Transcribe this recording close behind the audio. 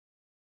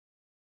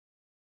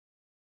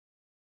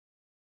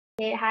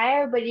Hey, hi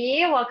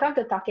everybody. Welcome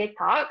to Tauke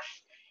Talks.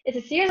 It's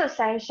a series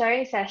of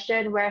sharing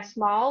session where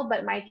small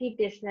but mighty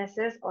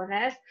businesses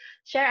owners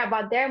share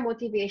about their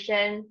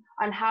motivation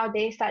on how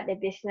they start their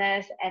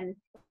business and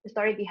the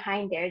story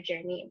behind their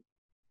journey.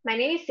 My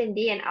name is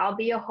Cindy and I'll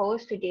be your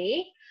host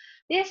today.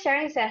 This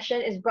sharing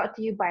session is brought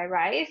to you by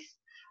RYSE,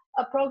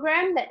 a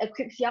program that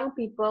equips young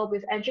people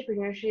with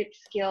entrepreneurship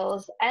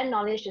skills and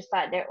knowledge to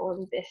start their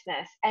own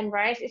business. And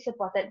RYSE is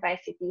supported by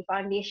Citi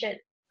Foundation.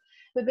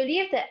 We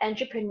believe that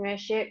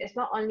entrepreneurship is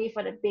not only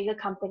for the bigger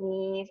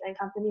companies and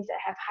companies that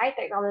have high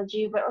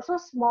technology, but also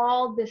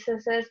small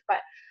businesses, but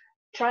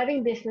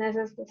thriving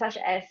businesses such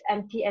as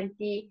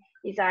MTMT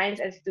Designs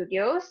and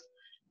Studios.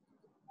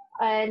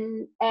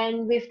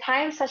 And with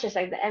times such as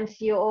like the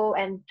MCO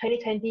and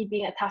 2020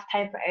 being a tough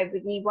time for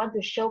everybody, we want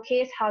to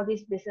showcase how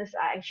these businesses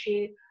are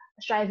actually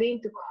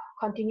striving to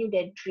continue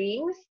their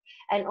dreams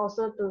and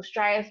also to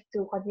strive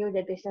to continue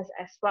their business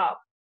as well.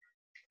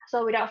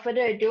 So without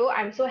further ado,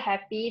 I'm so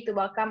happy to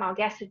welcome our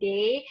guest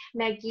today,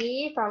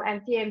 Maggie from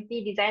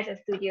MTMT Designs and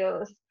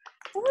Studios.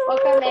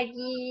 Welcome,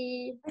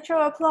 Maggie.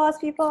 Virtual applause,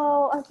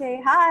 people. Okay,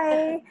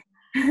 hi.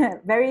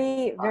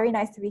 Very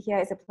nice to be here.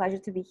 It's a pleasure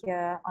to be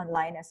here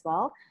online as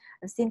well.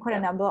 I've seen quite a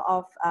number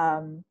of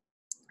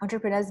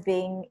entrepreneurs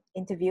being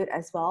interviewed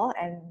as well,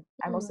 and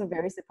I'm also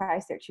very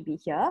surprised to actually be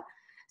here.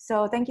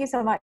 So thank you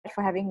so much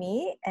for having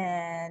me,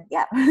 and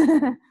yeah.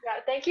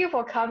 Thank you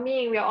for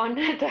coming. We're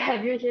honored to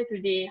have you here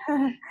today.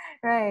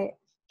 Right.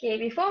 Okay,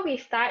 before we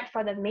start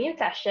for the main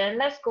session,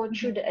 let's go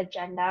through the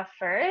agenda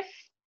first.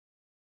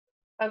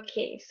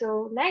 Okay,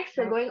 so next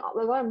we're going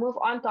to move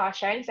on to our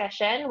sharing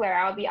session where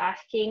I'll be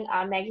asking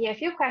Maggie a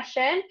few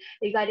questions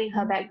regarding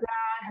her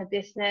background, her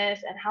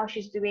business, and how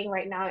she's doing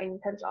right now in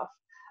terms of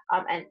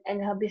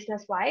and her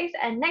business wise.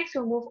 And next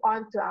we'll move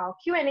on to our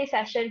Q&A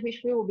session, which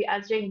we will be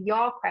answering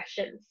your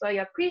questions. So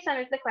your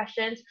pre-selected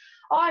questions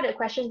or the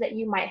questions that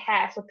you might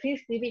have. So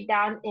please leave it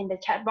down in the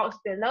chat box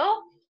below.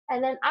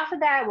 And then after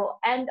that, we'll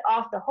end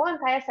off the whole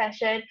entire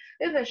session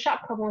with a short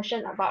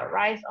promotion about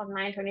RYSE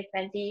Online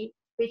 2020,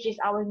 which is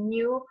our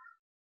new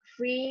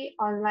free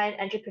online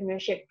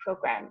entrepreneurship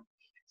program.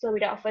 So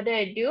without further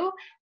ado,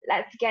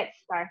 let's get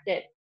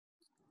started.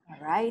 All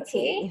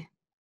righty.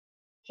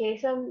 Okay,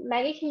 so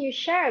Maggie, can you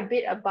share a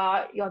bit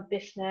about your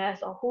business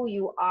or who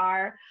you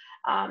are?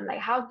 Like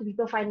how do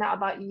people find out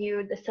about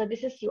you, the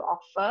services you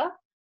offer?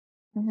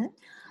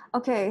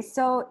 Okay,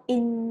 so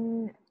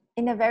in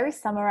a very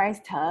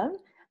summarized term,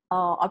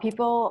 or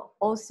people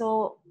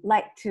also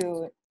like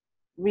to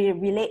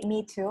relate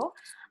me to,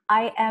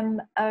 I am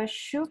a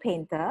shoe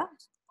painter,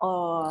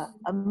 or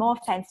a more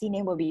fancy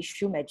name will be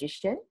shoe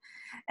magician.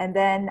 And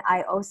then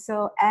I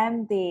also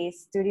am the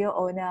studio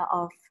owner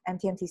of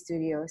MTMT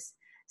Studios.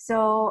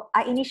 So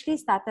I initially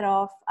started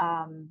off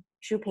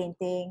shoe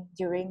painting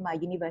during my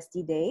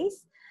university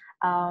days.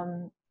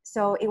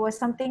 So it was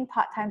something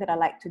part-time that I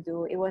like to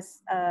do. It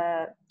was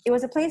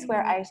a place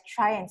where I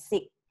try and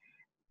seek,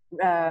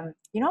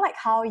 like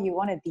how you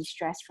want to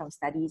de-stress from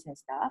studies and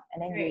stuff,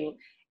 and then you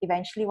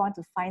eventually want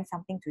to find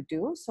something to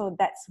do. So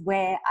that's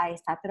where I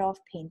started off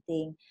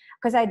painting,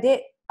 because I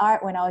did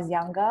art when I was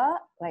younger,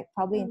 like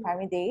probably in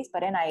primary days, but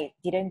then I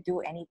didn't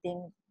do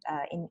anything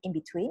in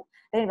between.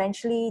 Then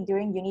eventually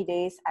during uni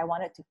days, I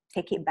wanted to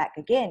take it back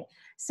again.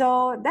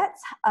 So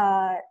that's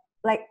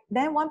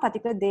then one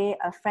particular day,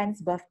 a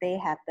friend's birthday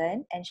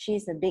happened, and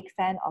she's a big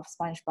fan of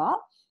SpongeBob.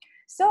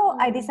 So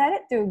I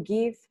decided to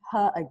give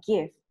her a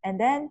gift. And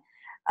then,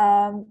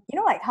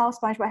 like how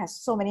SpongeBob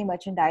has so many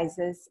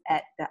merchandises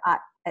at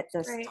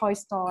the toy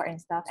store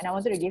and stuff. And I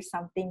wanted to give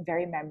something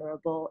very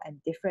memorable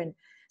and different.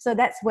 So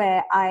that's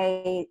where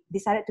I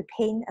decided to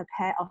paint a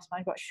pair of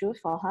SpongeBob shoes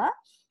for her.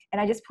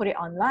 And I just put it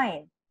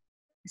online.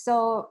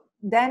 So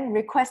then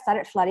requests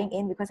started flooding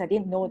in because I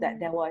didn't know that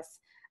there was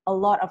a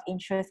lot of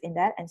interest in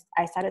that. And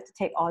I started to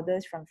take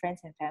orders from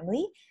friends and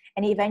family.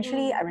 And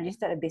eventually I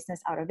registered a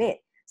business out of it.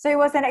 So it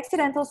was an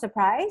accidental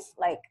surprise.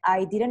 Like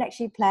I didn't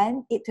actually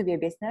plan it to be a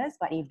business,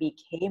 but it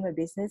became a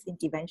business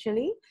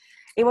eventually.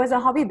 It was a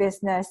hobby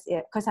business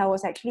because I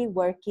was actually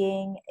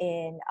working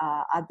in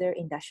other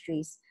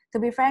industries. To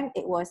be frank,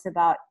 it was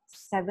about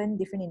 7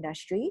 different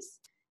industries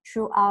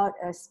throughout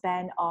a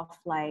span of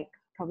like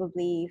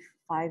probably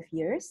 5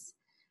 years.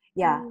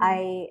 Yeah,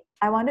 I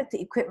wanted to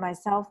equip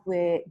myself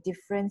with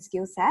different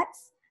skill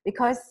sets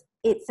because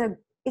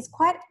it's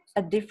quite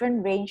a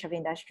different range of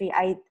industry.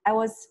 I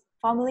was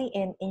formerly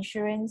in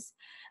insurance,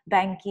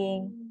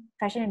 banking,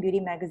 fashion and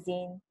beauty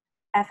magazine,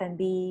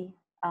 F&B,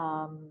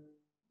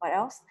 what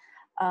else?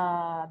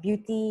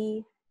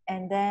 Beauty,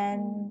 and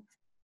then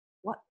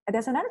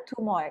there's another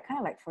 2 more. I kind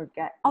of like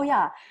forget. Oh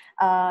yeah,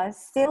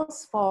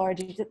 sales for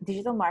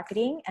digital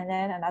marketing, and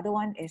then another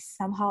one is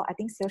somehow I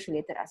think sales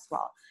related as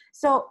well.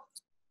 So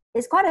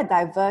it's quite a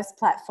diverse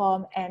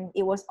platform, and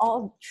it was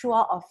all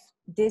throughout of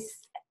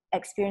these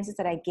experiences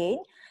that I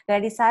gained that I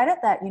decided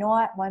that, you know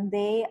what, one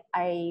day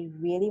I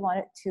really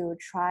wanted to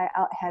try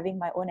out having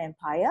my own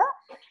empire.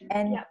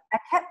 And I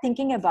kept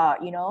thinking about,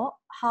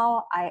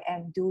 how I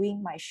am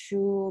doing my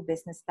shoe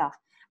business stuff.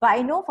 But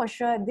I know for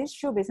sure this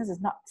show business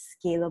is not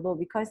scalable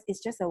because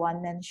it's just a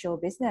one-man show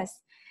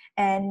business.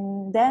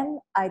 And then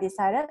I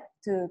decided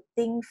to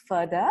think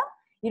further,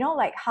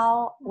 like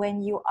how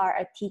when you are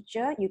a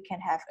teacher, you can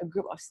have a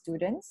group of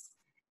students.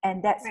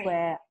 And that's Right.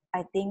 where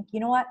I think, you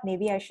know what,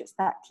 maybe I should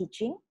start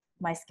teaching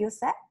my skill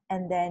set,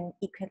 and then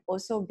it can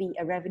also be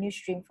a revenue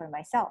stream for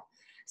myself.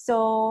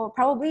 So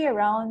probably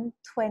around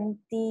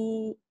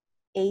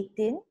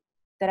 2018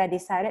 that I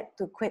decided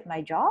to quit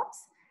my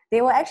jobs.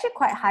 They were actually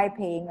quite high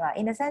paying.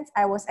 In a sense,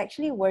 I was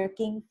actually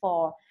working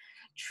for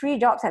 3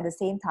 jobs at the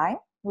same time,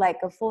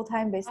 like a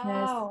full-time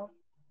business, Wow.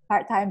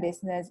 part-time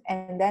business,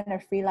 and then a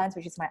freelance,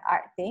 which is my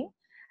art thing.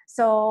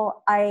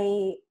 So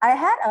I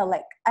had a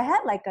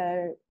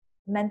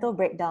mental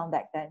breakdown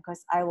back then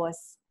because I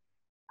was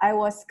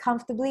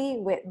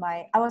comfortable with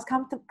my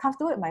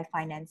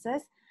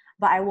finances,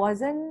 but I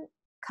wasn't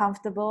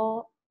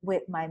comfortable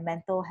with my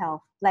mental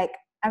health. Like,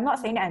 I'm not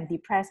saying that I'm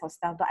depressed or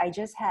stuff, but I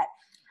just had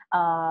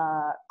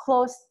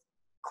close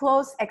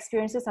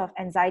experiences of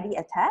anxiety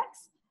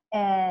attacks,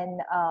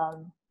 and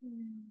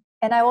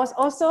I was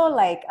also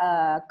like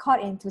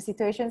caught into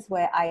situations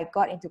where I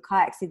got into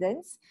car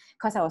accidents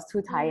because I was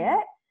too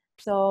tired.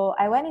 So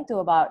I went into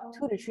about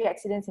 2 to 3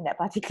 accidents in that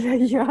particular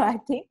year, I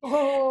think,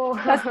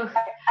 because Oh.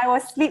 I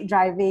was sleep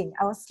driving.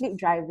 So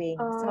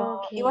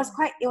Okay. it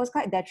was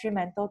quite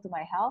detrimental to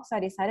my health. So I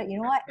decided, you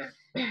know what,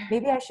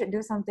 maybe I should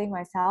do something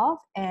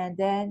myself. And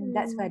then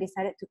that's where I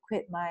decided to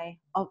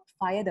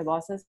fire the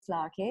bosses,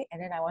 okay?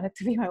 And then I wanted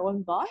to be my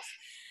own boss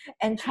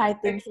and try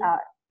things Okay.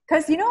 out.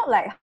 Because,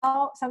 like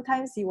how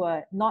sometimes you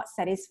were not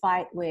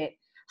satisfied with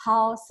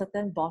how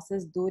certain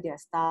bosses do their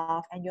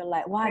stuff, and you're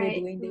like, why are they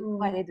Right. doing this?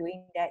 Why are they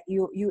doing that?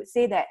 You would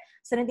say that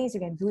certain things you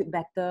can do it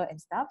better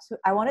and stuff. So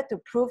I wanted to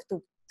prove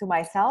to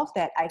myself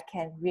that I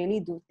can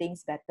really do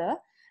things better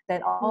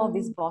than all of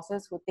these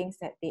bosses who thinks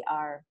that they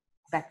are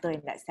better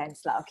in that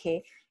sense,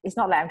 okay? It's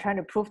not like I'm trying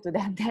to prove to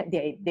them that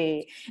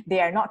they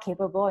are not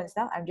capable and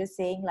stuff. I'm just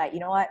saying, like, you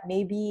know what,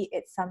 maybe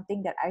it's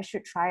something that I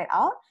should try it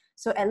out.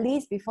 So at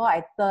least before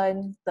I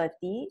turn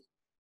 30,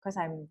 because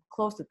I'm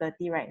close to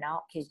 30 right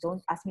now. Okay,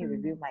 don't ask me to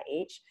reveal my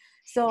age.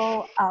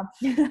 So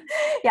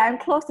yeah, I'm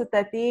close to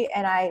 30,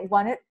 and I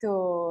wanted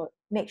to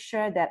make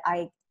sure that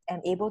I am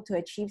able to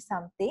achieve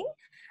something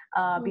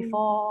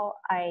before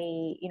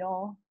I,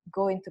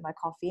 go into my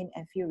coffin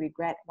and feel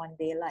regret one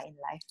day in life.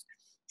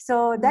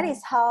 So that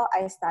is how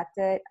I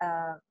started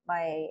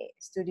my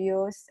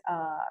studios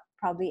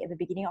probably at the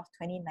beginning of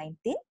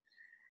 2019.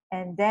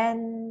 And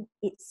then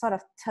it sort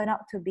of turned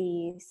out to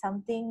be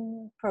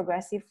something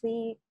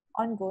progressively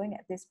ongoing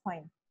at this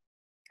point.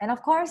 And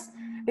of course,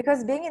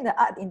 because being in the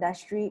art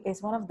industry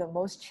is one of the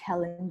most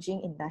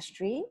challenging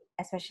industry,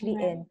 especially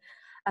in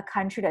a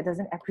country that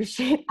doesn't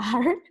appreciate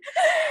art,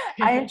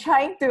 I'm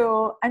trying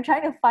to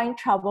find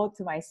trouble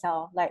to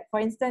myself. Like, for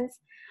instance,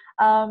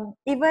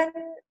 even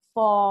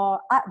for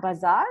art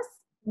bazaars,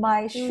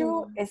 my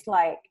shoe is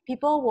like,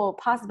 people will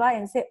pass by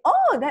and say,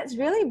 oh, that's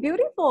really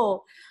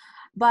beautiful,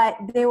 but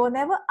they will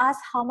never ask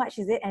how much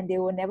is it, and they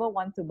will never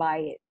want to buy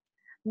it.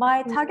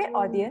 My target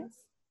audience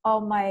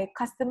or my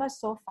customers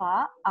so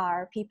far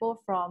are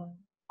people from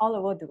all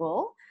over the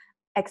world,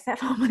 except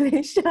for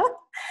Malaysia.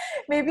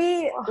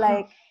 maybe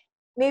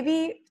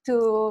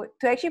to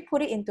actually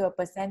put it into a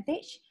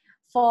percentage,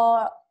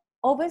 for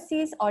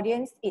overseas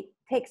audience, it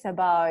takes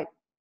about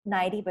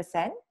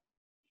 90%.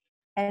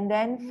 And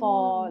then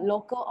for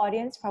local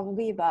audience,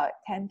 probably about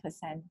 10%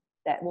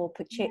 that would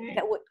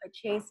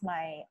purchase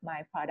my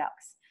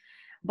products.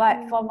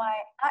 But for my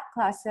art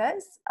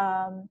classes,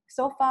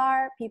 so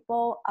far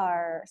people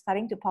are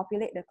starting to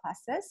populate the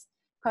classes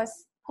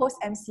because post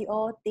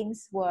MCO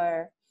things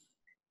were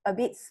a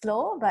bit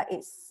slow, but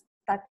it's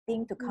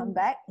starting to come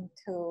back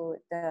into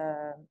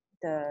the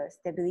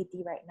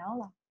stability right now,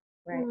 lah.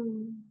 Right.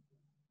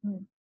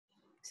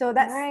 So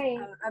that's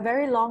a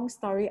very long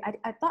story.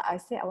 I thought I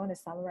said I want to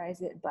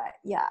summarize it, but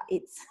yeah,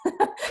 it's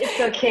It's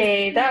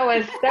okay. That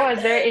was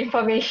very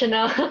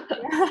informational.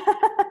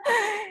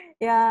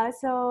 Yeah,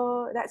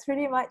 so that's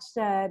pretty much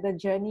the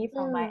journey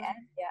from my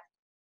end. Yeah.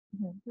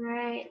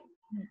 Right.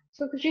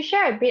 So could you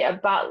share a bit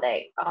about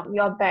like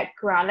your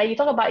background? Like, you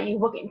talk about you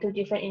work into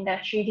different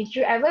industry. Did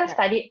you ever Right.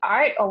 study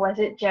art, or was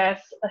it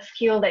just a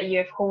skill that you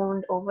have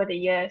honed over the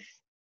years?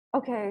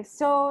 Okay,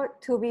 so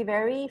to be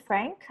very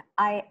frank,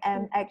 I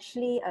am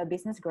actually a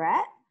business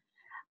grad,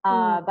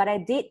 but I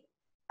did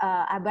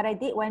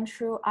went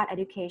through art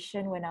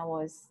education when I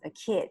was a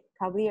kid,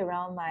 probably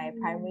around my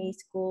primary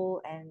school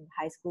and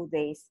high school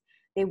days.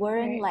 They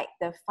weren't Right. like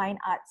the fine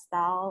art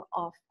style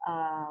of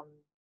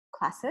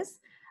classes,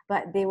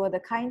 but they were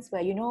the kinds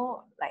where,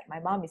 like my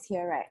mom is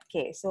here, right?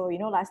 Okay, so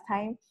last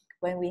time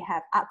when we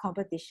have art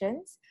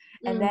competitions,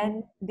 and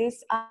then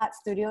these art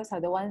studios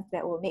are the ones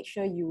that will make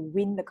sure you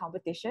win the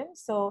competition.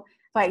 So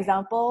for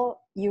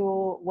example,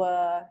 you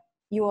are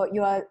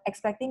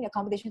expecting a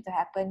competition to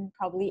happen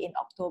probably in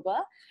October,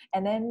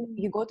 and then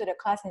you go to the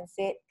class and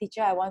say,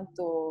 teacher, I want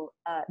to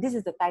this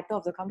is the title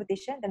of the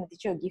competition. Then the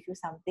teacher will give you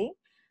something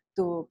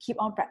to keep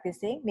on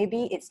practicing.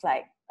 Maybe it's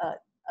like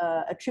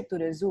a trip to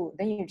the zoo.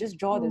 Then you just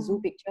draw the zoo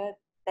picture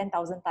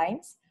 10,000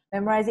 times,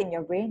 memorize it in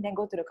your brain, then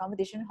go to the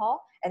competition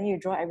hall, and then you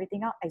draw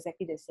everything out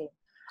exactly the same.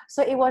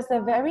 So it was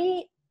a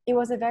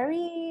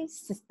very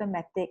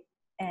systematic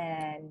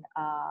and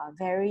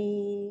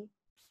very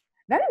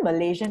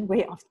Malaysian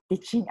way of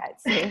teaching,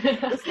 I'd say.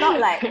 It's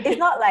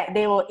not like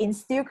they will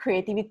instill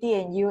creativity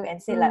in you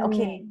and say like,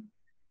 okay,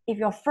 if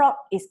your frog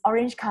is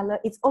orange color,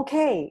 it's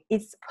okay,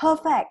 it's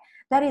perfect.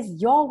 That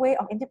is your way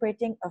of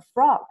interpreting a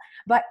frog.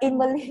 But in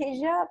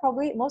Malaysia,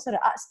 probably most of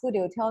the art school, they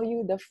will tell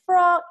you the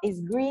frog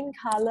is green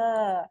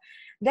color.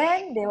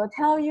 Then they will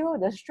tell you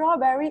the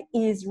strawberry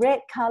is red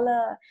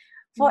color.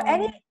 For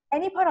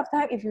any point of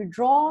time, if you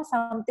draw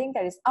something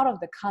that is out of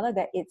the color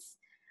that it's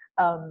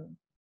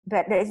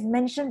that is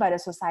mentioned by the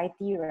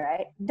society,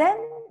 right? Then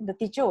the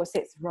teacher will say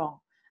it's wrong.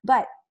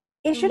 But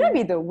it shouldn't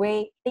be the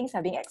way things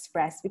are being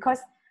expressed, because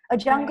a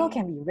jungle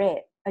can be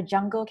red, a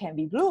jungle can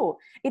be blue.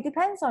 It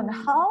depends on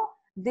how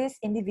this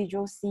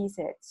individual sees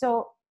it.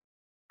 So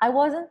I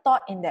wasn't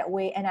taught in that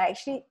way, and I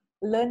actually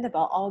learned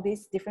about all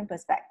these different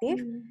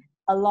perspectives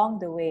along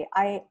the way.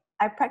 I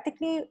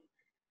practically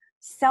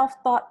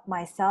self-taught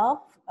myself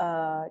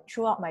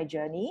throughout my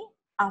journey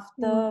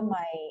after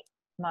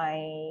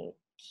my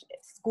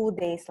school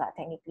days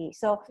technically.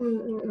 So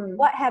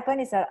what happened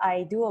is that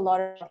I do a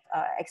lot of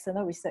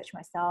external research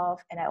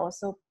myself, and I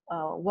also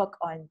work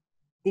on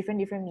different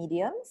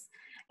mediums,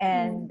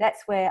 and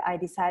that's where I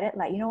decided,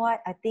 like, you know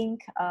what, I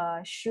think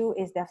shoe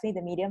is definitely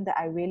the medium that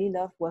I really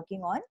love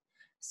working on.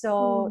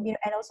 So you know,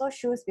 and also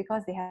shoes,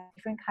 because they have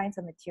different kinds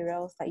of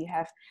materials, like you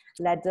have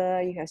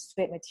leather, you have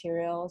suede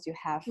materials, you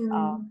have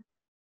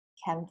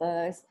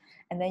canvas,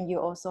 and then you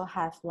also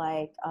have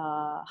like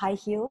high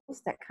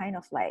heels, that kind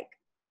of like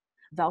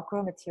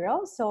Velcro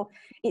material. So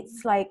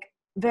it's like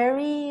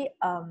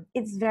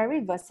it's very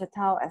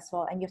versatile as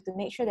well, and you have to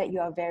make sure that you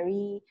are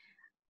very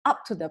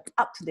up to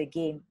the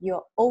game.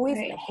 You're always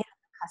ahead of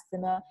the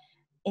customer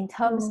in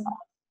terms of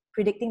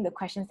predicting the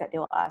questions that they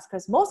will ask,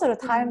 because most of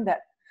the time that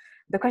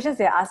the questions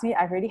they ask me,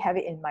 I already have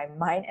it in my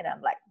mind, and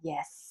I'm like,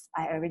 yes,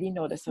 I already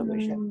know the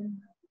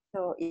solution.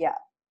 So yeah.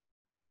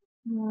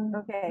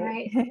 Okay.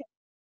 Right.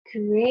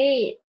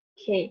 Great.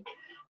 Okay.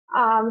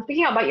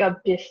 Speaking about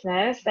your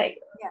business, like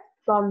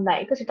from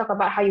like, because you talk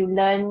about how you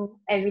learn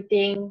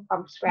everything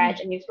from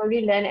scratch and you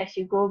slowly learn as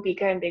you go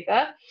bigger and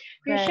bigger.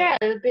 Can you share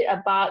a little bit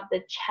about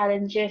the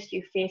challenges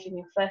you faced when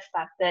you first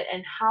started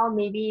and how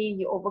maybe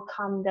you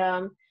overcome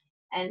them,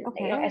 and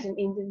you know,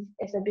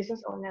 as a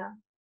business owner?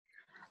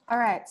 All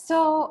right.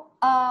 So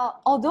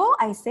although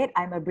I said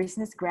I'm a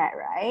business grad,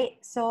 right?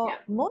 So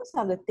most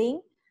of the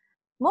thing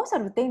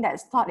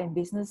that's taught in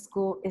business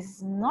school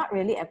is not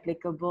really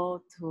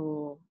applicable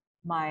to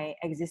my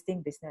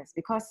existing business,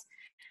 because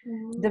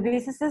the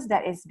businesses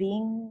that is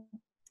being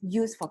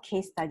used for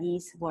case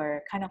studies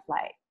were kind of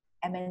like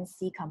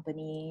MNC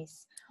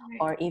companies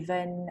or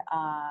even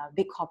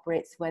big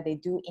corporates where they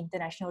do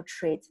international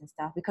trades and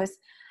stuff, because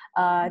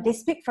they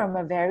speak from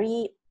a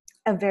very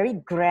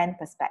grand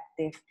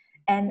perspective,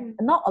 and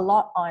not a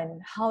lot on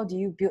how do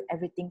you build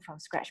everything from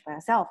scratch by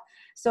yourself.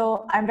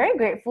 So I'm very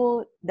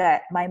grateful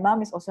that my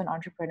mom is also an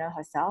entrepreneur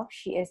herself.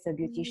 She is a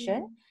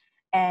beautician,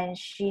 and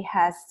she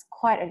has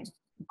quite a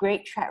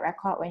great track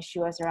record when she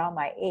was around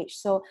my age.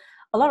 So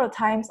a lot of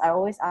times I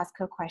always ask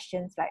her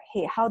questions like,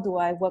 hey, how do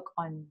I work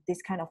on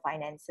this kind of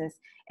finances,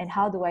 and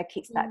how do I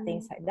kickstart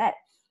things like that?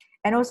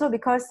 And also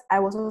because I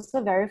was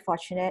also very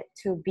fortunate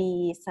to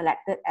be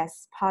selected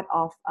as part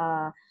of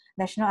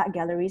National Art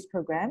Gallery's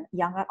program,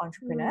 Young Art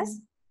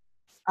Entrepreneurs.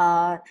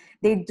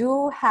 They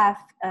do have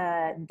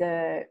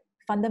the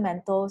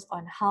fundamentals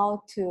on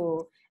how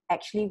to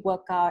actually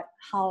work out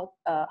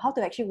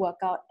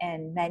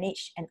and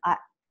manage an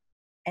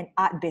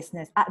art-based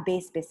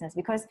business,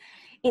 because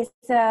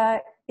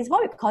it's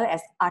what we call it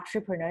as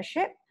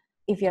entrepreneurship,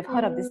 if you have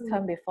heard of this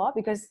term before,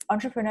 because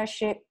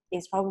entrepreneurship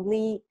is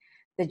probably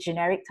the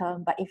generic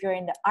term, but if you're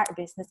in the art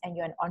business and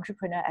you're an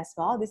entrepreneur as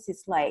well, this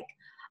is like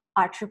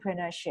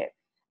entrepreneurship.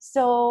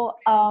 So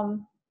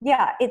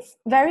it's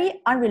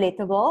very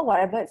unrelatable,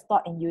 whatever it's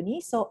taught in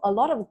uni. So a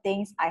lot of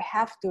things I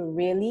have to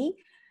really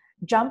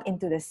jump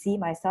into the sea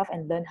myself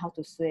and learn how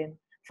to swim.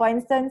 For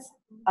instance,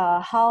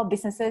 how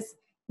businesses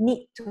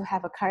need to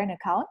have a current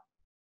account,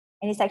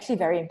 and it's actually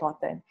very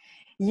important.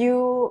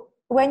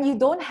 When you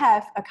don't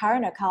have a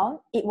current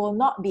account, it will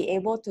not be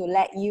able to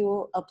let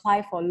you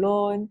apply for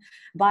loan,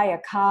 buy a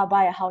car,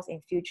 buy a house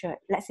in future.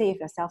 Let's say if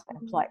you're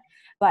self-employed.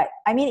 But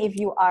I mean, if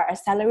you are a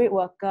salaried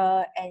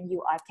worker and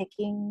you are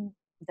taking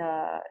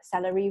the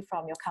salary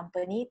from your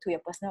company to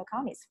your personal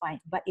account, it's fine.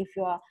 But if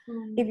you're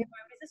a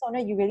business owner,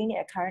 you really need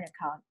a current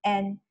account.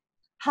 And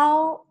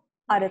how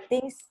are the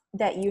things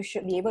that you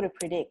should be able to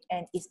predict?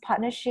 And is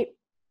partnership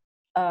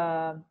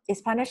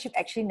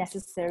actually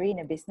necessary in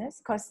a business?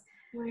 Because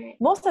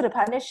most of the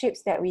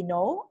partnerships that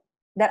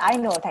I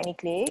know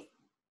technically,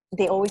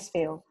 they always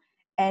fail.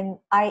 And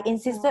I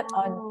insisted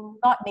on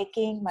not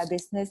making my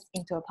business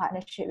into a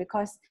partnership,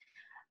 because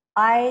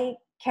I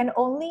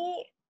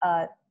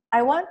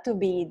want to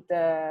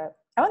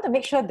I want to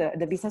make sure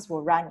the business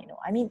will run, you know.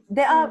 I mean,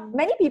 there are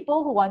many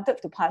people who wanted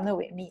to partner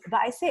with me, but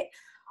I said,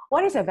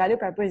 what is your value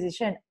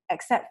proposition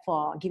except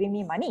for giving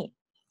me money?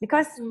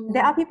 Because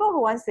there are people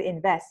who wants to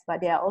invest, but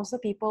there are also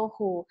people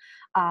who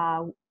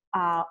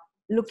are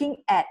looking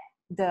at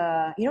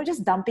the, you know,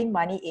 just dumping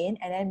money in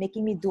and then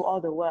making me do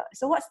all the work.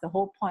 So what's the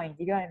whole point?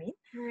 You know what I mean?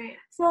 Right.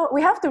 So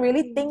we have to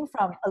really think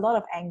from a lot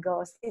of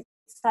angles.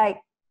 It's like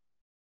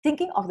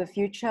thinking of the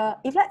future.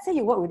 If let's say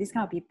you work with these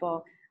kind of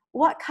people,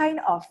 what kind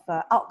of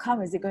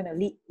outcome is it going to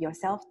lead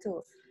yourself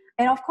to?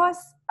 And of course,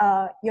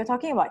 you're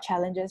talking about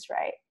challenges,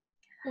 right?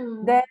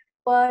 There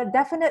were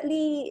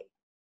definitely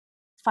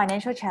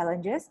financial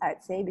challenges,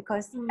 I'd say,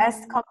 because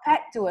as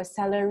compared to a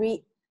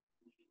salaried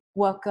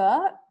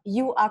worker,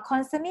 you are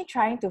constantly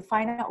trying to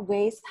find out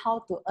ways how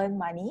to earn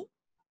money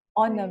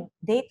on a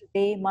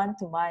day-to-day,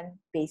 month-to-month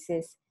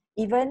basis.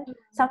 Even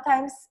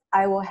sometimes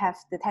I will have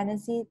the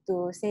tendency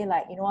to say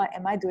like, you know what,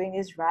 am I doing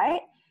this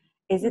right?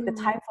 Is it the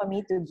time for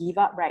me to give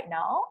up right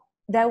now?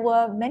 There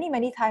were many,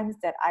 many times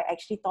that I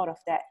actually thought of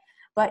that.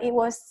 But it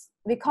was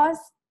because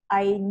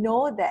I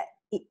know that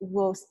it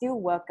will still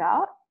work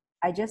out.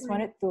 I just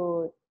wanted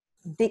to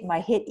dig my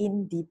head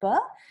in deeper,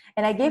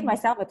 and I gave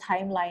myself a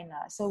timeline.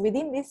 So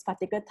within this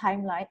particular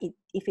timeline,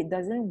 if it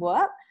doesn't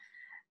work,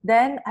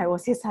 then I will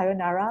say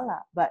sayonara lah.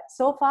 But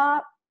so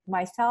far,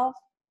 myself,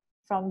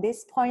 from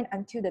this point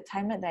until the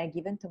timeline that I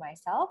given to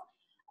myself,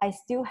 I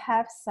still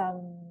have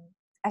some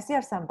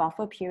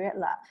buffer period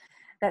lah.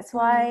 That's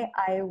why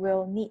I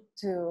will need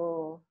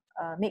to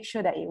make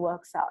sure that it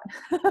works out.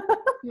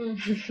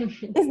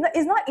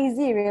 It's not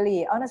easy,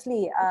 really.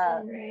 Honestly,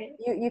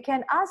 you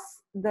can ask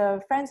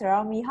the friends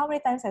around me how many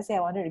times I say I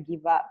wanted to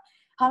give up,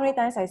 how many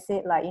times I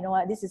said like, you know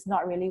what, this is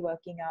not really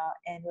working out,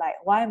 and like,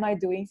 why am I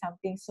doing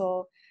something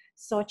so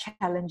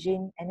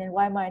challenging, and then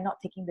why am I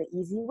not taking the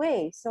easy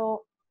way?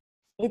 So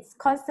it's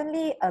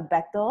constantly a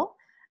battle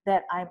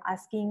that I'm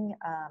asking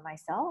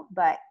myself.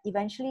 But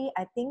eventually,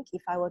 I think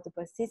if I were to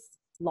persist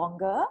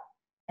longer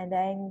and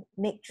then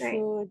make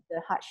through the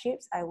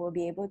hardships, I will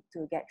be able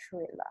to get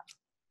through it lah.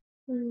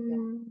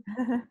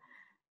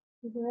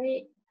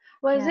 Right.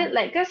 Was it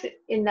like, because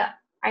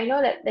I know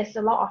that there's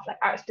a lot of like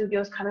art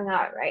studios coming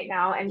out right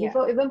now, and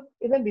before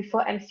even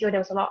before MCO there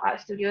was a lot of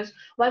art studios.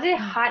 Was it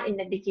hard in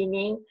the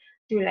beginning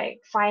to like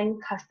find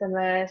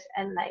customers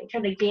and like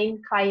try to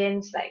gain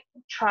clients like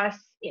trust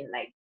in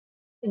like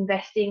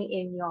investing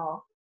in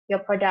your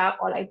product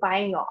or like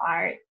buying your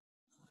art?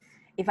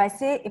 If I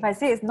say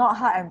it's not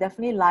hard, I'm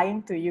definitely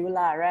lying to you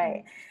lah,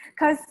 right?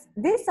 Because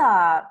these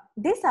are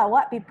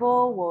what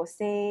people will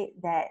say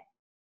that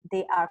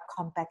they are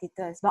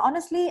competitors, but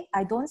honestly,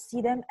 I don't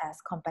see them as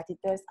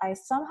competitors. I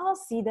somehow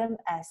see them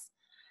as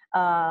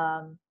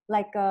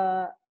like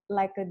a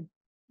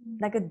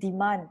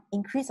demand,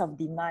 increase of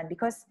demand,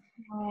 because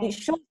it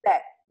shows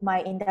that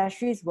my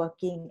industry is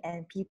working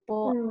and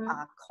people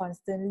are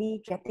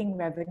constantly getting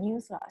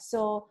revenues lah.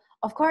 So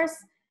of course,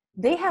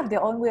 they have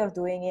their own way of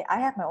doing it. I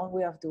have my own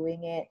way of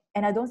doing it.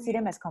 And I don't see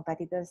them as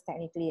competitors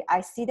technically.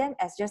 I see them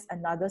as just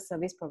another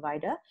service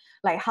provider.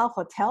 Like how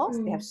hotels,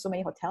 they have so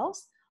many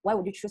hotels. Why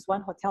would you choose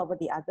one hotel over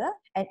the other?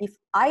 And if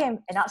I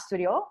am an art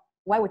studio,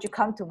 why would you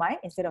come to mine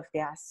instead of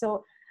theirs?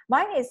 So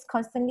mine is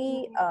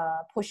constantly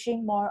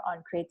pushing more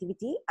on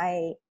creativity.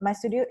 My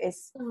studio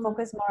is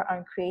focused more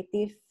on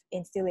creative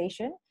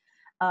installation,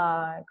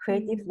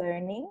 creative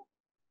learning,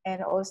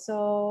 and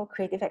also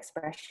creative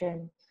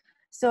expression.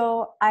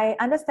 So I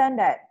understand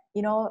that,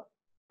 you know,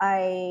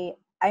 I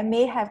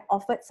may have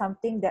offered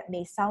something that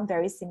may sound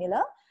very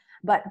similar,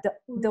 but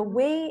the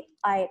way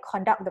I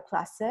conduct the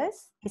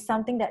classes is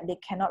something that they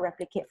cannot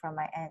replicate from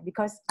my end,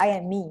 because I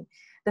am me.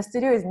 The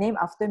studio is named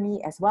after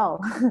me as well.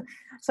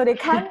 So they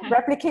can't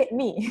replicate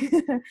me.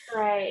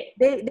 Right.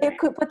 They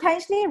could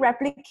potentially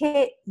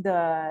replicate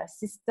the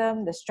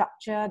system, the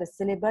structure, the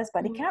syllabus,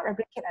 but they cannot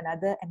replicate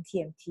another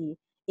MTMT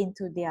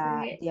into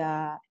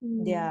their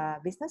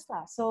business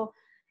lah. So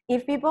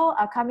if people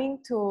are coming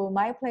to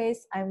my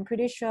place, I'm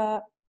pretty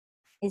sure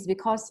it's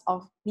because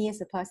of me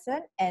as a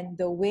person and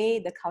the way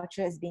the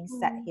culture is being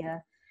set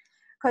here.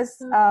 Because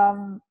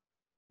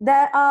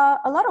there are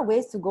a lot of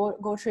ways to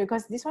go through,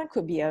 because this one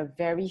could be a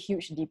very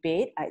huge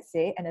debate, I'd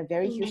say, and a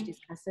very huge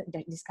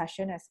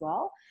discussion as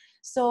well.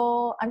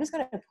 So I'm just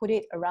going to put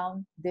it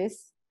around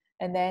this,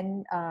 and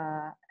then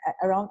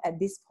around at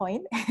this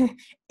point,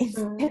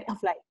 instead of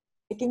like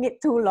making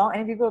it too long,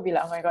 and people will be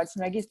like, oh my god,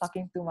 Maggie is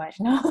talking too much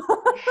now.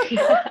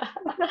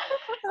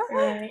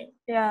 Right.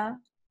 Yeah.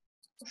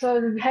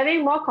 So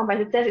having more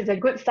competitors is a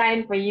good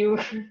sign for you.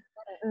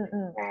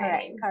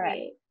 Correct.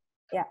 Right.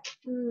 Yeah.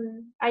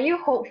 Are you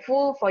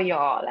hopeful for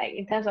your, like,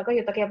 in terms of, because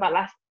you're talking about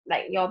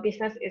like your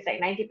business is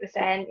like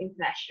 90%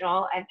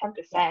 international and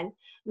 10%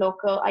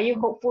 local. Are you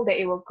hopeful that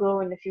it will grow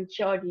in the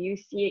future, or do you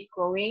see it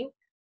growing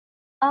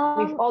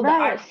with all the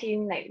art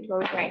scene like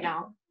growing right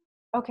now?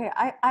 Okay,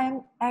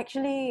 I'm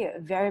actually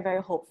very,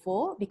 very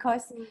hopeful,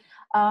 because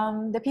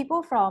the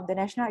people from the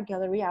National Art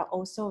Gallery are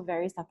also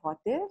very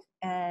supportive,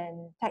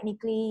 and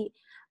technically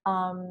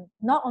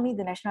not only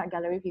the National Art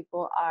Gallery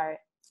people are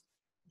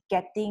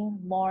getting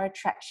more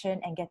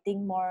traction and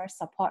getting more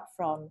support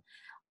from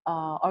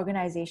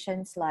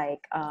organizations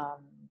like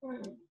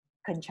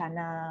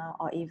Kencana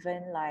or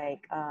even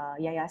like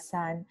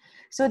Yayasan.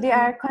 So they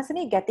are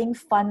constantly getting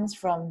funds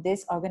from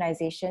this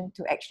organization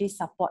to actually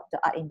support the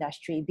art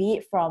industry, be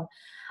it from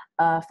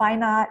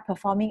fine art,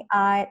 performing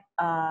art,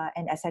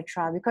 and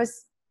etc.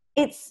 Because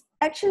it's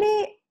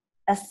actually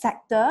a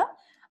sector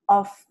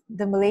of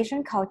the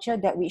Malaysian culture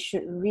that we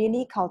should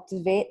really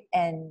cultivate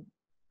and,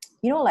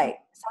 you know, like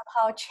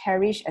somehow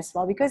cherish as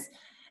well. Because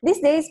these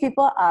days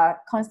people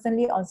are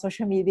constantly on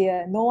social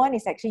media. No one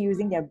is actually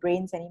using their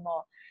brains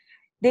anymore.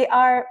 They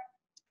are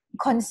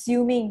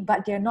consuming,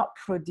 but they're not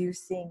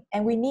producing.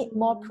 And we need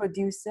more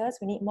producers,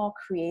 we need more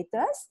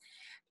creators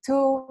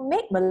to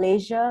make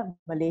Malaysia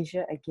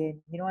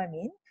again. You know what I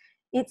mean?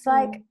 It's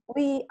like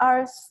we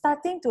are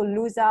starting to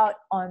lose out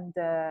on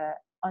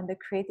the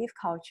creative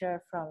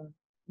culture from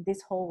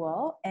this whole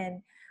world,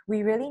 and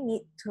we really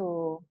need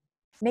to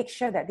make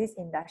sure that this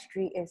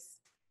industry is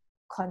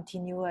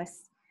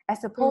continuous,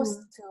 as opposed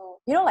to,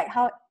 you know, like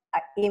how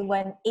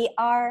when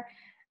AR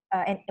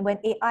and when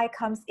AI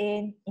comes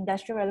in,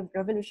 industrial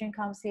revolution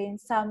comes in,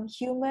 some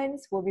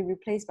humans will be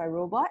replaced by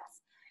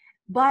robots,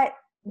 but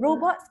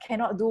robots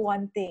cannot do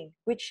one thing,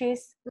 which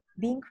is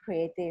being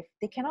creative.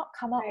 They cannot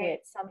come up with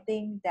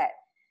something that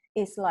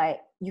is like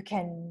you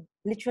can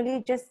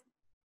literally just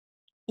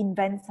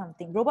invent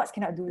something. Robots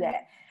cannot do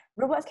that.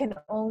 Robots can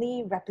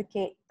only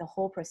replicate the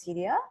whole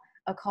procedure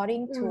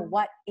according to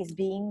what is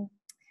being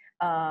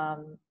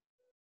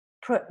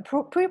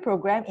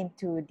pre-programmed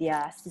into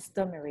their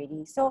system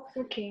already. So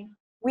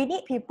we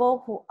need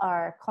people who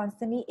are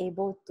constantly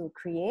able to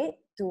create,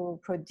 to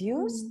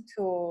produce,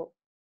 to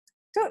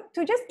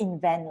just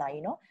invent, like,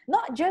 you know,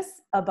 not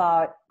just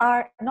about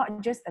art,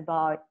 not just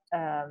about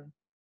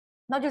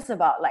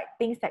like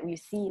things that we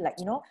see, like,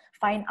 you know,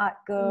 fine art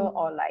girl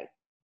or like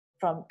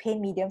from paint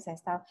mediums and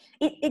stuff.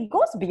 It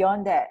goes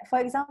beyond that. For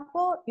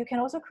example, you can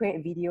also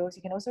create videos,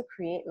 you can also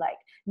create like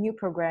new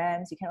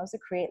programs, you can also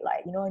create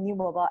like, you know, new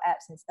mobile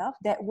apps and stuff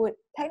that would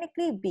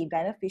technically be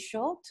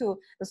beneficial to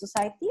the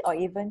society or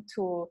even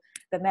to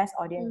the mass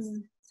audience,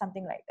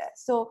 something like that.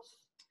 So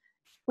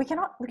we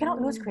cannot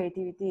lose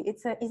creativity.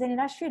 It's an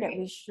industry that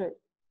we should,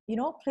 you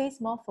know,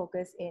 place more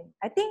focus in.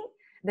 I think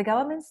the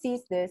government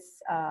sees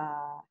this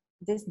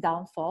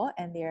downfall,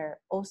 and they're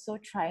also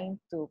trying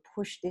to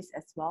push this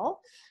as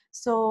well.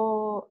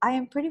 So I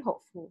am pretty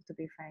hopeful, to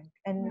be frank.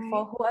 And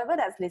for whoever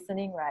that's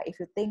listening, right, if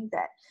you think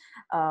that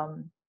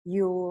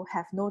you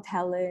have no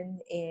talent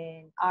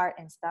in art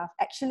and stuff,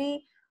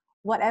 actually,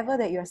 whatever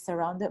that you're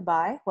surrounded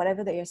by,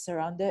 whatever that you're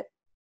surrounded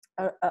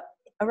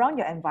around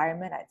your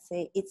environment, I'd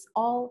say it's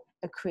all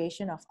a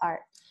creation of art.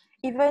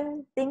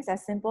 Even things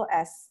as simple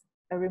as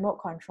a remote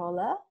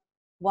controller.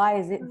 Why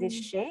is it this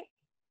shape?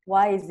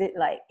 Why is it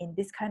like in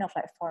this kind of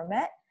like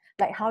format?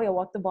 Like how your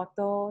water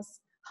bottles,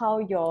 how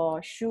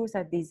your shoes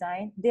are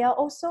designed, they are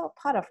also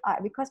part of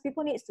art, because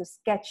people need to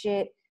sketch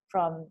it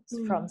from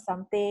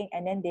something,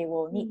 and then they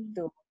will need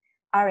to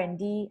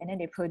R&D, and then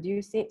they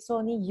produce it, so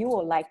only you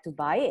will like to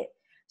buy it.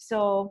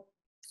 So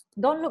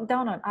don't look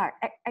down on art.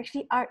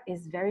 Actually, art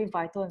is very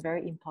vital and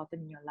very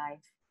important in your life.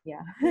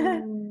 Yeah.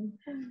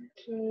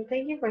 Okay,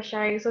 thank you for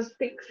sharing. So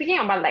speaking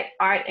about like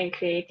art and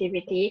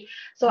creativity,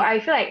 so I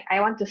feel like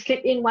I want to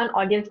slip in one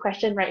audience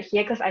question right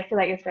here, because I feel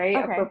like it's very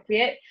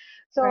appropriate.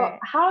 So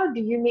how do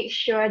you make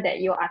sure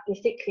that your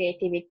artistic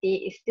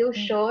creativity is still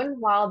shown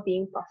while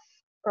being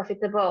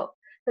profitable?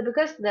 So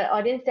because the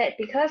audience said,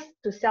 because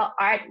to sell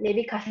art,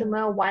 maybe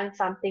customer wants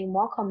something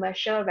more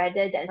commercial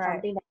rather than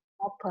something that's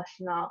more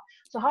personal.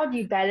 So how do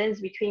you balance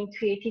between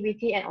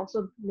creativity and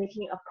also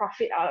making a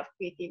profit out of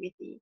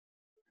creativity?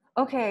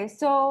 Okay,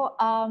 so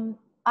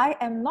I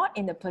am not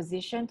in the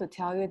position to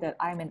tell you that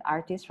I'm an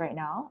artist right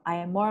now. I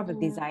am more of a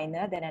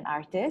designer than an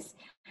artist.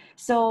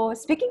 So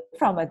speaking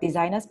from a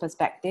designer's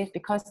perspective,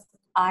 because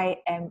I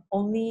am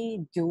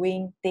only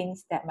doing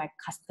things that my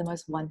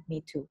customers want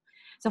me to.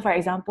 So for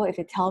example, if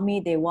they tell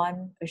me they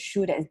want a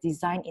shoe that is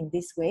designed in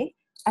this way,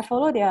 I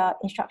follow their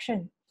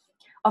instruction.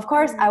 Of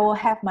course, I will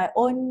have my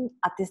own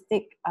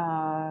artistic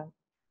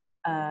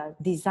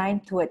design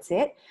towards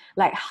it,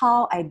 like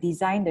how I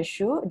design the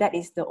shoe. That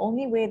is the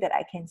only way that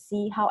I can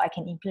see how I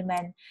can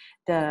implement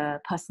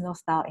the personal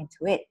style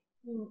into it.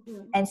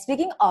 And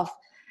speaking of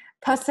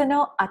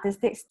personal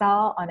artistic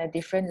style on a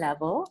different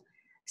level,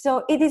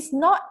 so it is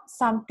not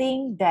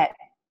something that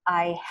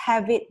I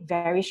have it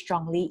very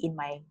strongly in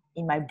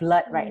my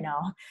blood right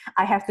now.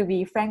 I have to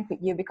be frank with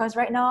you, because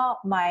right now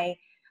my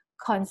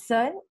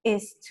concern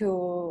is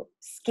to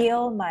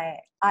scale my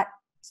art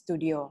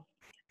studio.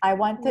 I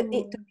wanted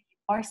it to be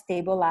more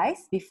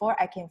stabilized before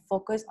I can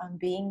focus on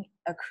being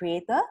a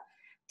creator,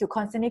 to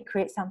constantly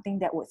create something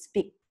that would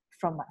speak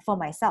for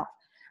myself.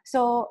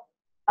 So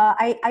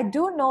I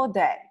do know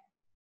that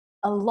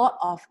a lot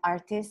of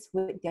artists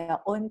with their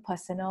own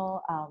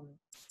personal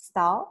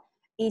style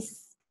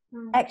is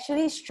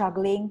actually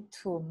struggling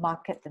to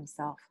market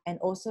themselves, and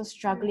also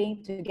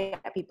struggling to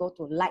get people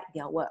to like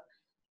their work.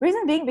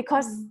 Reason being,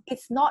 because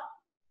it's not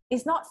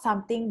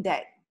something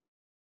that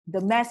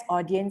the mass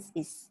audience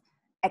is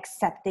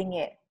accepting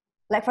it.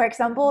 Like, for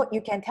example,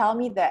 you can tell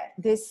me that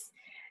this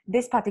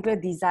particular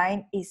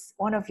design is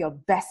one of your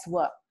best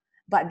work,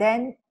 but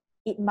then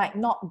it might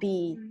not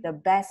be the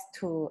best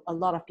to a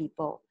lot of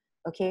people.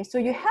 Okay, so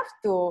you have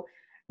to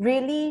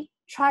really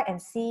try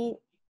and see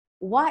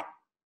what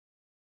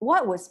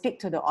would speak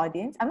to the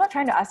audience. I'm not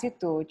trying to ask you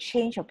to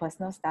change your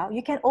personal style.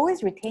 You can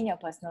always retain your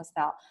personal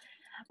style.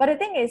 But the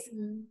thing is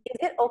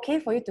it okay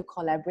for you to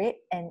collaborate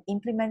and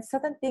implement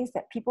certain things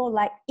that people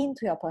like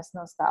into your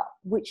personal style,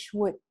 which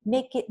would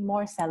make it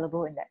more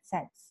sellable in that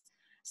sense?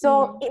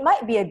 So it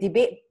might be a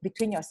debate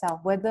between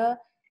yourself, whether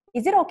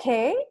is it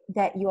okay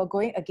that you are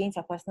going against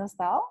your personal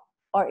style,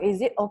 or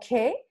is it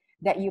okay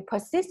that you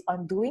persist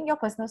on doing your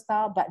personal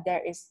style, but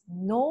there is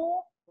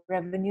no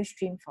revenue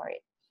stream for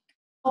it?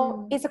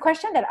 So it's a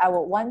question that I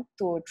would want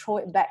to throw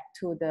it back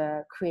to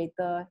the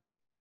creator,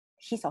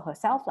 his or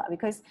herself,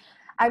 because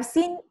I've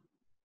seen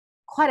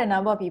quite a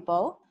number of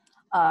people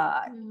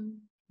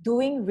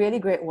doing really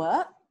great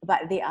work,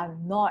 but they are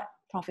not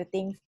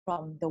profiting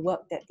from the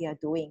work that they are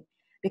doing,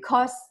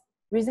 because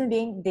reason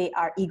being, they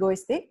are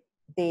egoistic.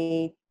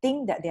 They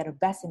think that they're the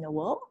best in the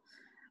world,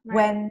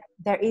 when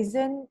there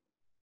isn't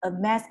a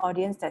mass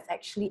audience that's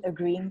actually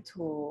agreeing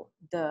to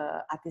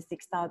the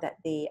artistic style that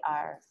they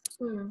are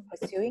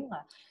pursuing.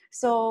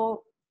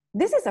 So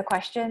this is a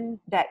question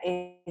that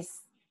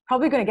is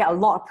probably going to get a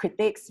lot of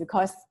critics,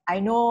 because I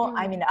know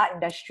I'm in the art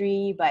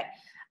industry, but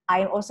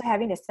I'm also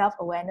having the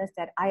self-awareness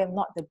that I am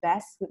not the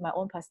best with my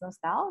own personal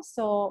style.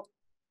 So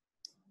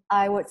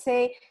I would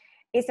say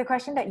it's a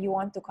question that you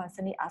want to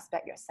constantly ask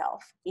back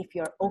yourself, if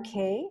you're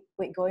okay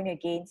with going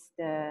against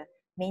the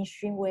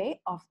mainstream way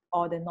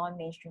or the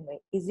non-mainstream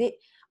way. Is it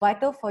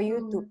vital for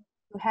you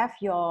to have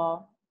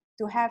your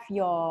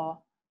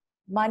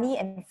money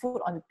and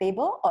food on the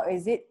table, or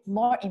is it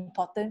more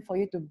important for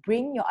you to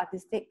bring your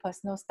artistic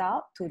personal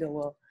style to the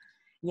world?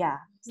 Yeah,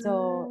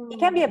 so it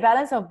can be a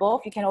balance of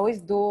both. You can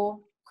always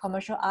do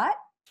commercial art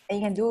and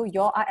you can do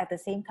your art at the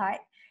same time,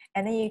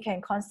 and then you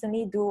can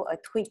constantly do a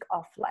tweak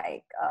of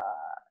like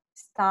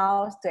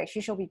styles to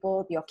actually show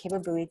people your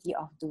capability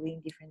of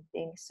doing different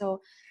things.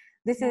 So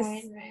this is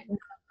the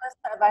first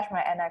advice from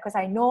my end, because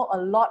I know a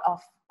lot of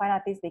fine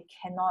artists, they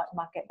cannot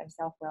market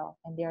themselves well,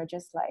 and they're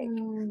just like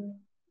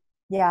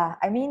yeah,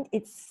 I mean,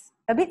 it's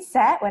a bit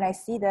sad when I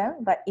see them,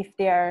 but if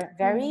they're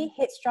very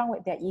headstrong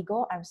with their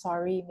ego, I'm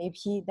sorry,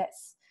 maybe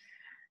that's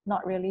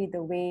not really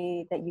the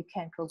way that you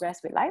can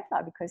progress with life,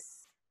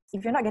 because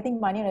if you're not getting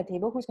money on the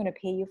table, who's going to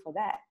pay you for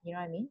that? You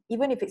know what I mean?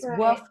 Even if it's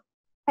worth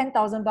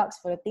 $10,000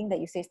 for the thing that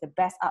you say is the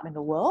best art in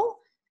the world,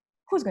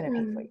 who's going to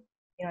pay for it?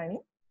 You know what I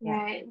mean?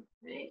 Yeah.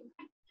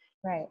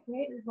 Right.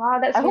 Wow,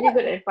 that's really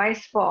good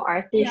advice for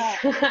artists.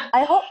 Yeah.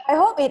 I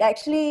hope it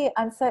actually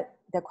answered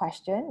the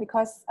question,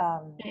 because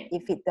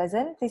if it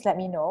doesn't, please let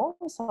me know,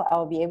 so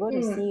I'll be able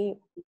to see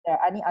if there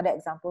are any other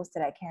examples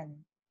that I can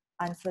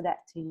answer that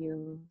to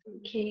you.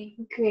 Okay,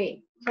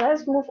 great. So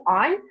let's move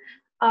on.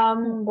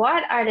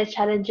 What are the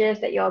challenges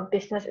that your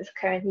business is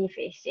currently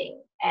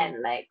facing?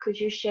 And like, could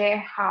you share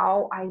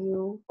how are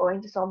you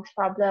going to solve this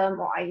problem,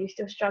 or are you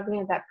still struggling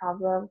with that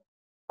problem?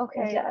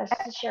 Okay.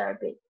 Let's share a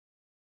bit.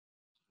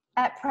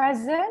 At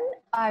present,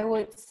 I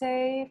would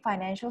say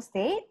financial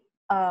state.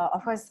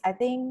 Of course, I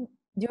think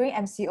during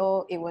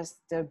MCO, it was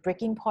the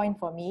breaking point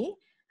for me,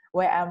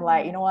 where I'm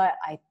like, you know what,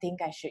 I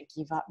think I should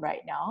give up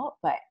right now.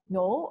 But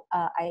no,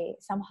 I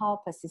somehow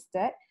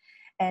persisted.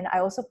 And I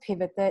also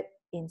pivoted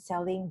in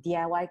selling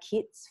DIY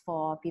kits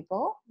for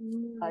people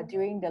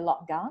during the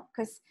lockdown.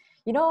 Because,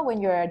 you know,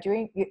 when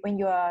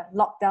you're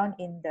locked down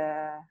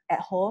at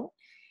home,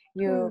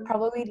 you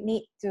probably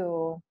need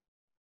to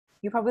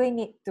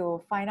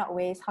find out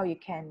ways how you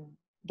can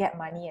get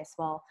money as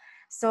well.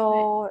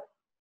 So,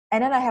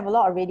 and then I have a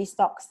lot of ready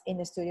stocks in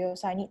the studio,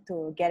 so I need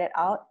to get it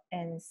out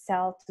and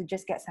sell to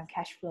just get some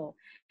cash flow.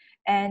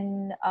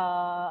 And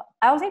I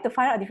also need to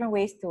find out different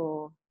ways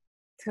to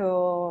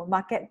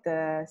market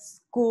the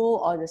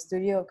school or the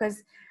studio,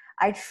 because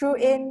I threw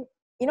in,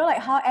 you know, like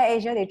how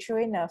AirAsia, they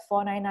threw in a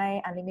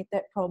 $499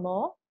 unlimited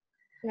promo.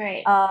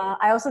 Right.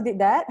 I also did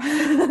that.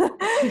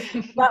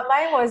 But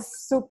mine was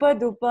super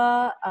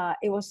duper,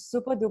 it was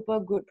super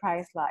duper good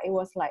price lah. It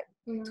was like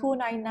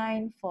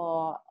 $299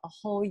 for a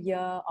whole year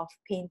of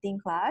painting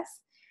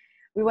class.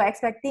 We were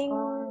expecting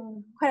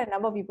quite a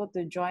number of people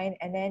to join,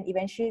 and then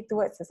eventually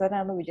towards a certain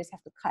number we just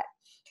have to cut.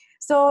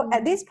 So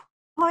at this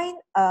point,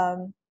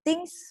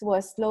 things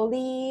were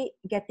slowly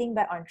getting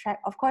back on track.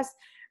 Of course,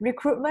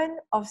 recruitment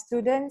of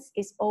students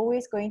is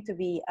always going to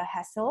be a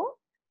hassle,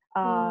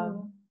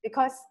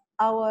 because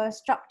our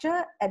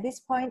structure at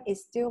this point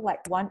is still like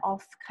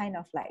one-off kind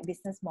of like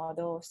business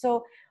model.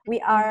 So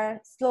we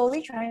are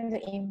slowly trying to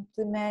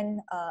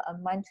implement a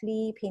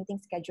monthly painting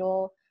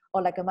schedule,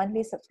 or like a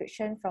monthly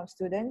subscription from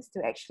students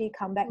to actually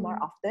come back more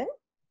often.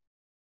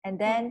 And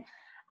then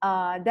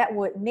that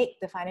would make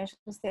the financial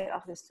state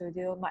of the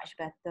studio much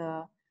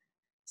better.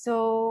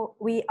 So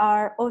we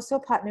are also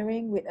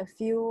partnering with a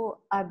few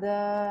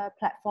other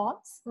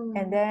platforms,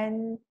 and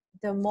then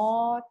the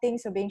more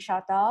things are being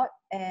shouted out,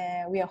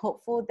 and we are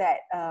hopeful that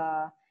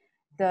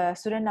the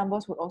student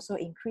numbers would also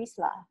increase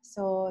lah.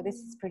 So this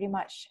is pretty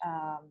much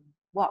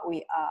what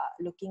we are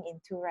looking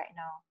into right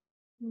now.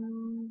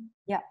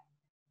 Yeah.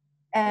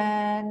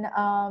 And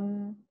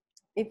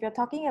if you're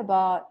talking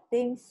about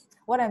things,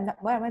 what am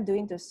I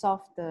doing to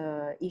solve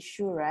the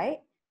issue, right?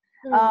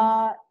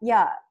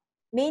 Yeah,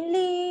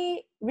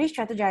 mainly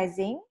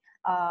re-strategizing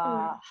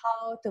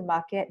how to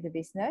market the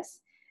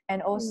business,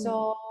 and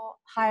also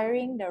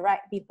hiring the right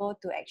people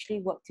to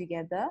actually work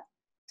together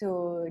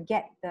to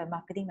get the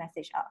marketing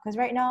message out. Because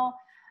right now,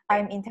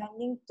 I'm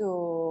intending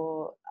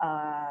to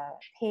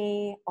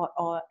pay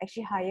or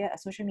actually hire a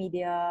social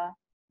media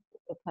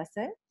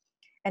person,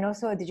 and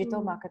also a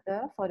digital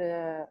marketer for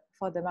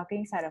the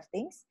marketing side of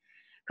things,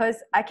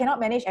 because I cannot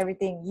manage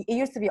everything. It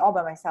used to be all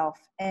by myself,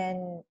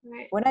 and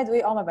when I do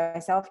it all by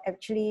myself,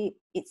 actually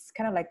it's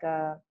kind of like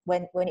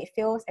when it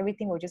fails,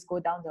 everything will just go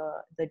down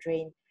the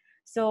drain.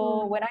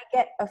 So when I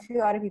get a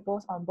few other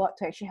people on board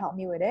to actually help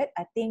me with it,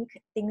 I think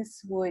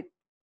things would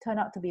turn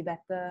out to be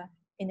better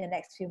in the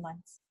next few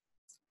months.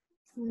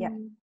 Yeah.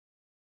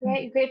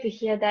 Right, great to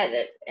hear that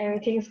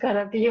everything's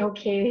gonna be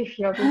okay with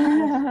your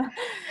business.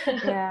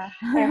 Yeah.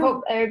 I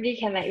hope everybody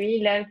can like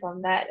really learn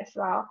from that as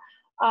well.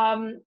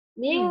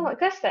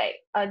 Because like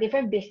a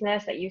different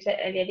business, like you said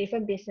earlier,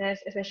 different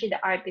business, especially the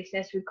art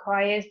business,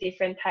 requires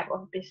different type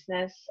of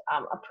business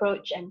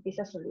approach and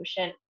business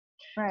solution.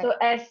 Right. So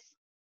as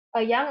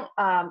a young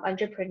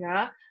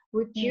entrepreneur,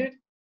 would you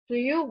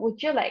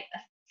like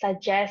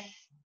suggest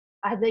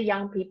other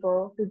young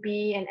people to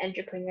be an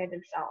entrepreneur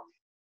themselves?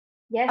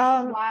 Yes,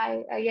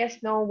 why?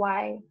 Yes, no,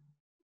 why?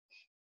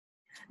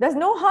 There's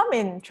no harm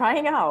in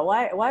trying out.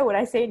 Why would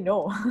I say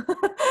no?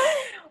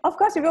 Of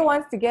course, people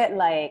wants to get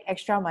like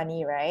extra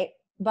money, right?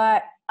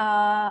 But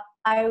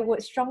I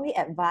would strongly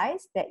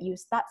advise that you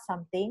start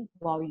something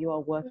while you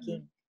are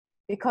working.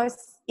 Because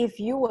if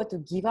you were to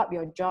give up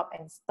your job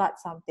and start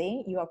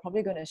something, you are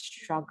probably going to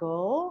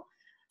struggle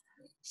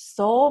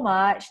so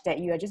much that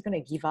you are just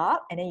going to give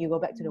up, and then you go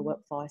back to the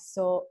workforce.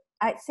 So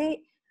I'd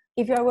say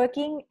if you're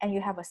working and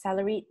you have a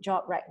salaried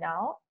job right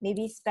now,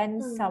 maybe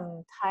spend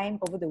some time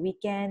over the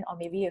weekend or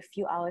maybe a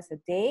few hours a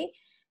day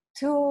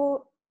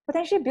to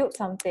potentially build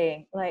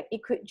something. Like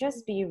it could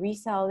just be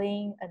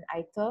reselling an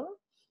item,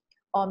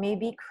 or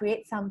maybe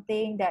create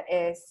something that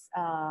is,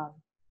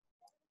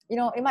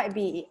 it might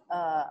be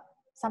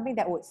something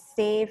that would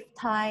save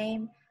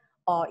time,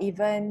 or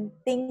even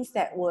things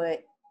that would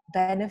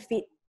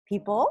benefit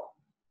people.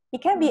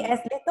 It can be as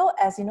little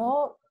as,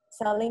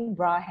 selling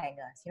bra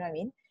hangers, you know what I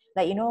mean?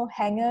 Like,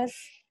 hangers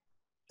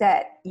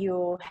that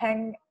you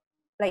hang,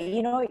 like,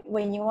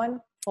 when you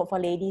want for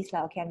ladies,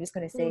 like, okay, I'm just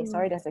going to say,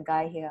 sorry, there's a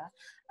guy here.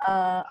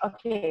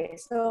 Okay,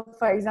 so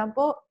for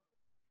example,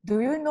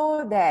 do you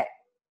know that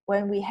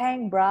when we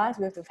hang bras,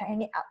 we have to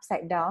hang it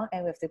upside down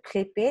and we have to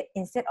clip it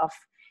instead of,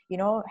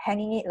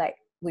 hanging it like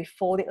we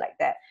fold it like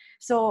that.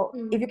 So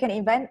if you can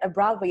invent a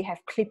bra where you have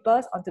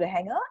clippers onto the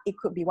hanger, it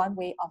could be one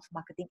way of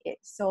marketing it.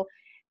 So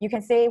you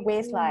can say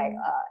ways like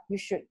you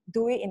should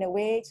do it in a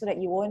way so that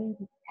you won't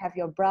have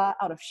your bra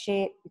out of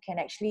shape. You can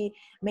actually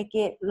make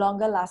it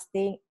longer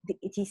lasting,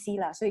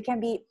 etc. So it can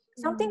be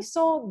something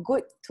so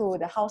good to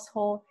the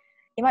household.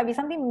 It might be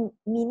something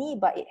mini,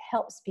 but it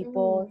helps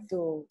people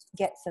to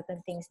get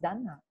certain things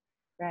done now,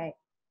 right?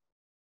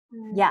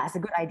 Yeah, it's a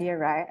good idea,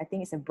 right? I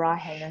think it's a bra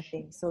hanger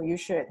thing. So you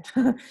should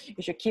you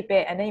should keep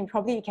it, and then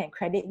you can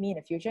credit me in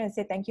the future and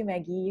say thank you,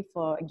 Maggie,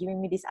 for giving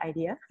me this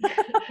idea.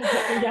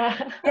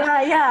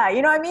 yeah.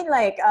 You know what I mean?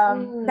 Like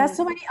there's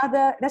so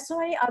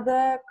many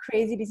other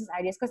crazy business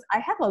ideas, because I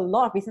have a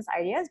lot of business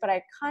ideas, but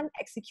I can't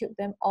execute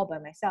them all by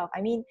myself.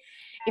 I mean,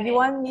 if you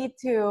want me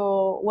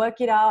to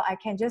work it out, I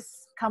can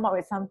just come up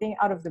with something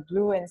out of the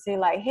blue and say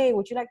like, hey,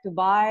 would you like to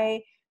buy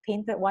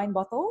painted wine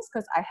bottles?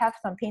 Because I have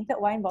some painted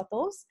wine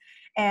bottles,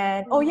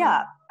 and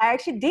I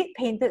actually did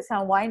painted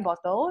some wine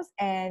bottles,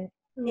 and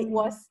it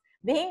was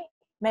being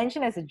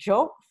mentioned as a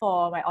joke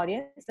for my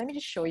audience. Let me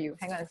just show you.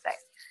 Hang on a sec.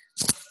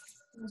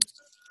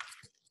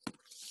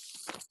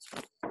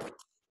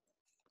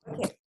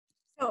 Okay,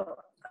 so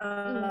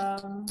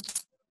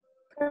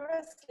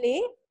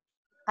previously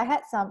I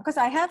had some, because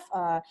I have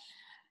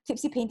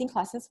tipsy painting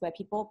classes where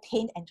people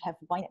paint and have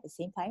wine at the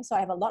same time. So I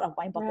have a lot of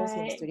wine bottles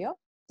in the studio.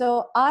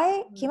 So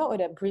I came up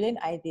with a brilliant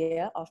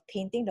idea of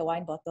painting the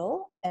wine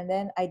bottle, and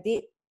then I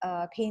did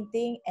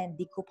painting and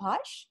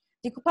decoupage.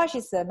 Decoupage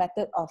is a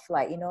method of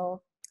like,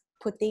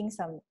 putting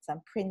some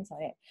prints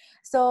on it.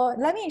 So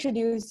let me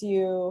introduce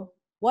you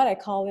what I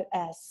call it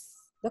as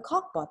the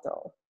cork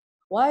bottle.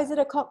 Why is it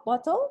a cork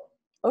bottle?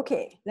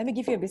 Okay, let me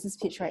give you a business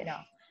pitch right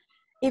now.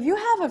 If you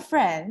have a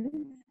friend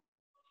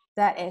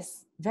that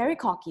is very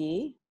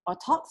cocky or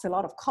talks a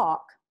lot of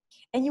cock,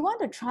 and you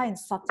want to try and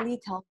subtly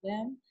tell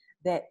them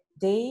that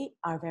they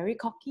are very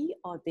cocky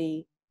or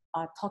they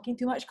are talking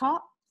too much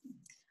cock,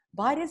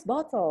 buy this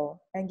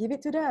bottle and give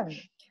it to them.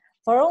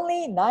 For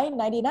only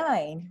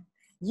 $9.99,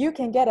 you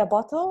can get a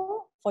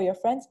bottle for your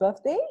friend's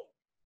birthday,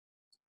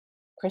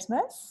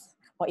 Christmas,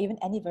 or even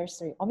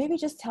anniversary, or maybe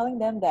just telling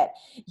them that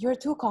you're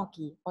too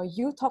cocky or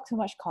you talk too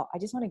much cock. I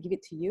just want to give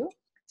it to you.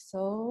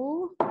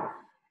 So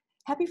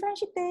happy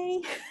Friendship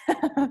Day.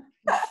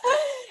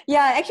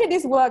 Yeah, actually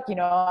this worked, you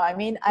know. I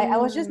mean, I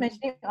was just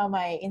mentioning on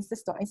my Insta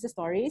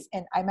stories,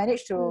 and I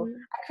managed to,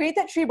 I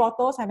created 3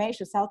 bottles. I managed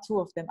to sell 2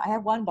 of them. I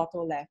have 1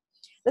 bottle left.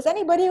 Does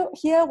anybody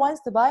here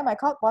wants to buy my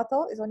cock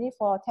bottle? It's only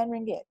for 10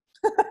 ringgit.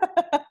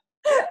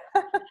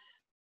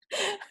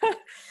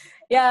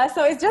 Yeah,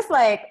 so it's just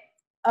like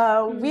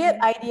weird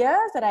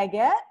ideas that I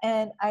get,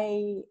 and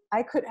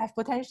I could have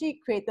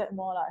potentially created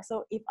more.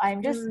 So if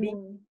I'm just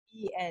being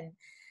busy and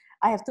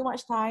I have too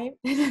much time,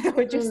 I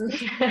would just do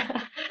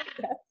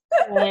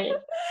Right.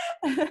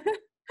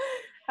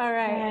 all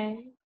right. Right.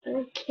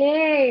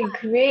 Okay,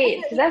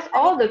 great. So that's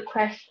all the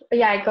questions.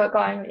 Yeah, go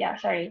on. Yeah,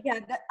 sorry. Yeah,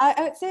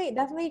 I would say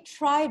definitely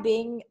try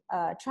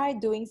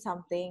doing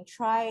something,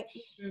 try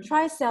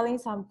selling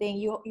something.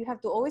 You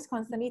have to always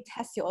constantly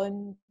test your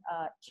own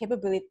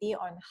capability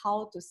on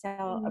how to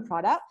sell a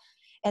product,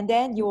 and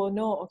then you will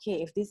know,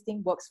 okay, if this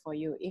thing works for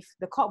you. If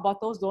the cork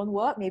bottles don't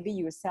work, maybe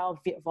you sell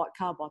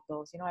vodka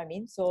bottles, you know what I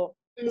mean? So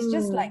it's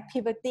just like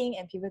pivoting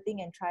and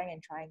trying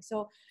and trying.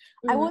 So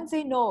I won't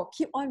say no,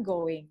 keep on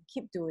going,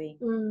 keep doing.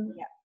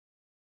 Yeah.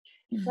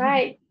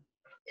 Right.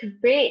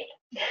 Great.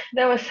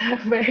 That was a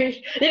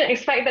very, didn't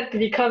expect that to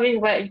be coming,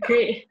 but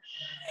great.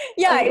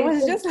 Yeah, Okay, it was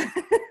so just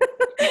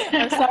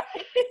I'm sorry.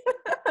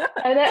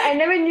 I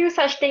never knew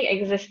such thing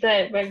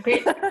existed, but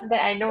great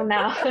that I know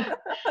now.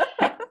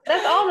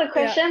 That's all the Yeah.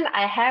 questions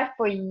I have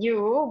for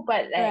you,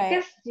 but Right.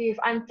 because you've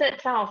answered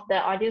some of the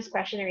audience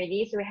question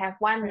already, so we have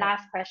one Right.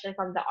 last question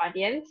from the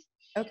audience.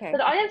 Okay. So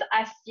the audience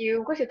asked you,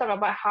 because you talk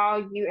about how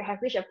you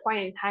have reached a point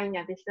in time in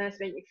your business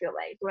when you feel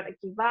like you want to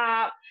give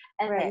up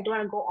and like you Right. don't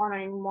want to go on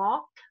anymore.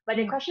 But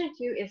the question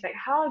to you is like,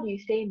 how do you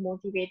stay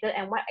motivated,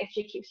 and what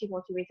actually keeps you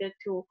motivated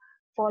to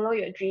follow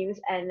your dreams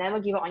and never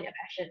give up on your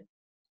passion?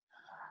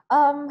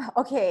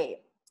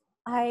 Okay.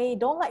 I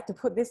don't like to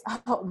put this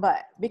out,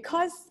 but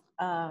because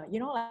you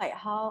know, like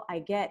how I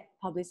get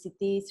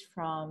publicities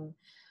from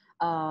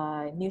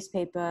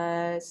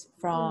newspapers,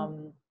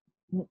 from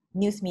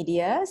news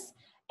medias,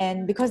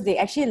 and because they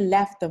actually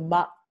left the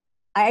mark,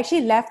 I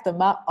actually left the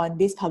mark on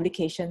these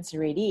publications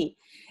already,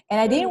 and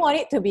I didn't want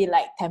it to be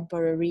like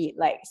temporary.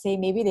 Like say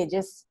maybe they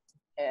just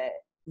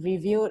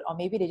reviewed, or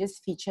maybe they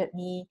just featured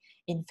me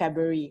in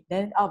February,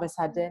 then all of a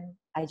sudden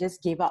I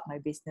just gave up my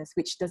business,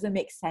 which doesn't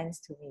make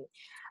sense to me.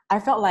 I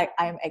felt like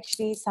I'm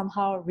actually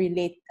somehow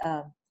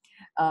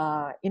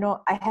you know,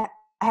 I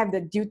have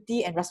the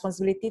duty and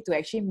responsibility to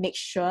actually make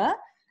sure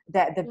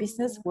that the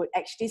business would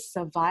actually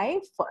survive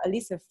for at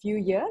least a few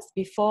years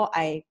before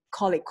I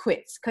call it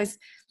quits. Because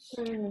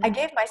I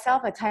gave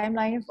myself a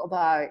timeline of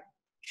about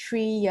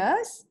 3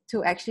 years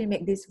to actually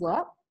make this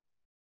work.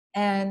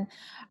 And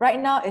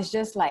right now it's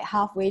just like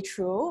halfway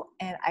through,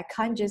 and I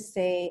can't just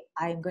say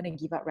I'm going to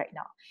give up right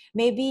now.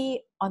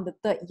 Maybe on the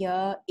 3rd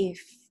year, if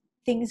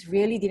things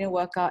really didn't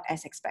work out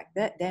as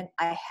expected, then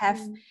I have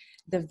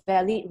the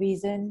valid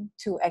reason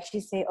to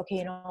actually say, okay,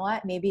 you know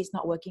what, maybe it's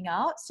not working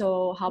out.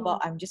 So how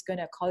about I'm just going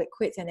to call it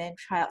quits and then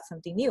try out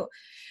something new?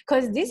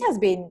 Because this has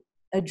been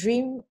a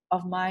dream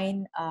of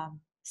mine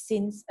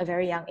since a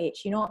very young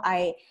age. You know,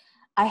 I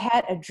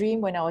had a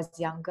dream when I was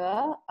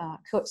younger.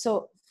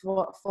 So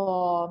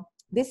for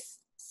this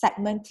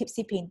segment,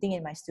 Tipsy Painting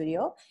in my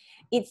studio,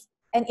 it's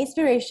an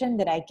inspiration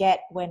that I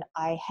get when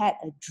I had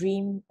a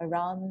dream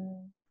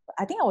around,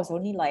 I think I was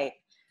only like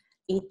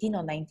 18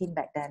 or 19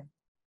 back then.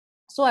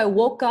 So I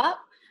woke up,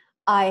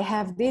 I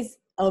have this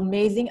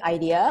amazing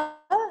idea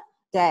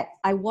that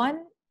I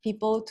want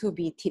people to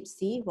be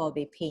tipsy while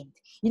they paint.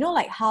 You know,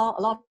 like how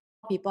a lot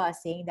of people are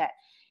saying that,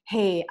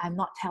 hey, I'm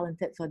not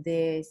talented for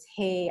this.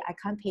 Hey, I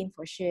can't paint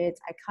for shit.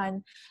 I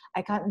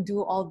can't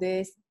do all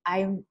this.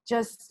 I'm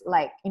just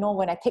like, you know,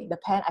 when I take the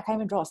pen, I can't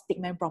even draw a stick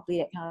man properly,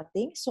 that kind of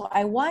thing. So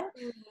I want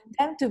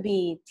them to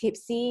be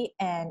tipsy,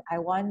 and I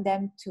want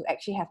them to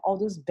actually have all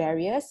those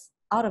barriers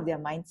out of their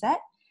mindset,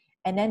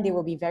 and then they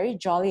will be very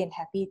jolly and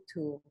happy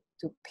to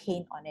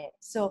paint on it.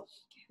 So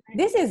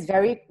this is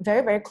very,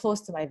 very, very close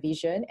to my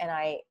vision, and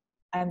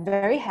I'm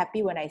very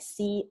happy when I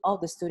see all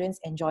the students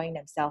enjoying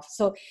themselves.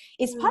 So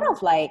it's part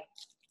of like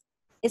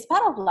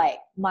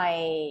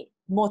my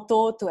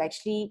motto to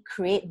actually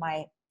create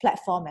my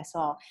platform as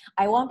well.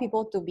 I want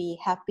people to be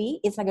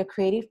happy. It's like a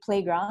creative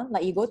playground.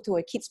 Like you go to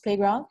a kid's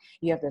playground,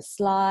 you have the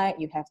slide,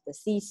 you have the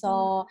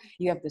seesaw,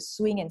 you have the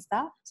swing and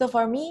stuff. So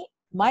for me,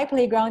 my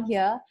playground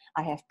here,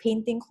 I have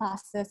painting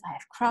classes, I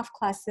have craft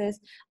classes,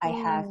 I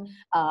have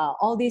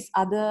all these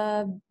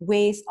other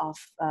ways of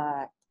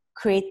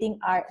creating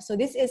art. So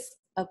this is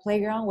a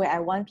playground where I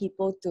want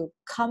people to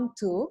come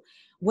to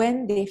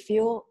when they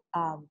feel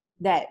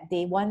that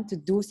they want to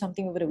do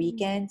something over the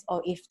weekends,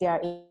 or if they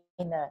are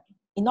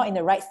not in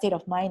the right state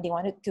of mind, they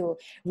wanted to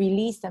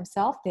release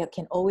themselves, they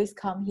can always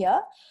come here.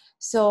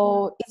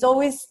 So it's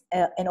always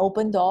an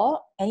open door.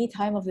 Any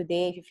time of the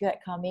day, if you feel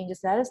like coming,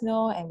 just let us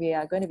know, and we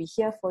are going to be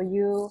here for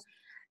you.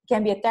 It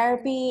can be a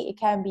therapy, it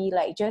can be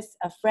like just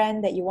a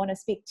friend that you want to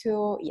speak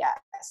to. Yeah,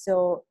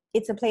 so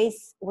it's a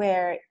place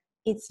where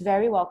it's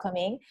very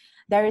welcoming.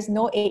 There is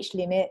no age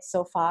limit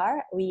so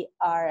far. We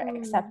are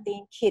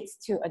accepting kids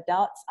to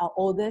adults. Our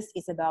oldest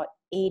is about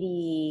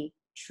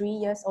 83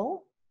 years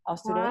old, our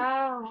student.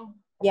 Wow.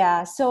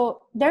 Yeah,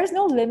 so there's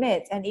no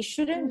limit, and it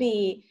shouldn't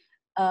be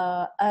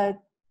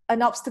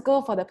an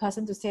obstacle for the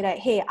person to say that,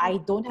 hey, I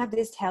don't have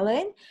this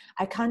talent,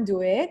 I can't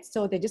do it,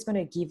 so they're just going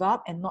to give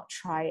up and not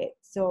try it.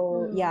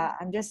 So yeah,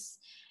 I'm just,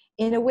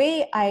 in a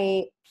way,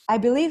 I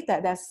believe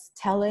that there's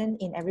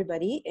talent in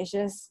everybody. It's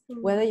just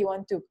whether you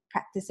want to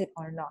practice it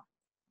or not.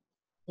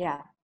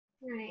 Yeah.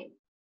 Right.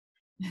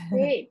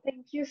 Great.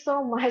 Thank you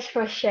so much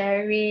for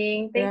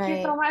sharing. Thank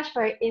you so Right. much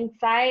for your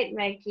insight,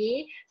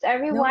 Maggie. So No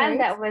everyone, worries.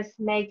 that was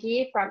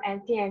Maggie from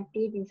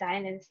MTMT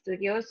Design and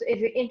Studios. So if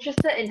you're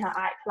interested in her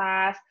art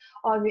class,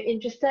 or if you're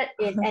interested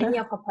in any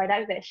of her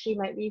products that she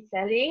might be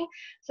selling,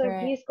 so Right.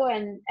 please go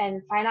and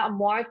find out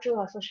more through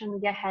her social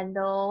media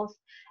handles,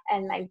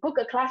 and like book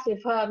a class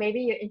with her.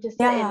 Maybe you're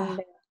interested Yeah. in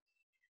the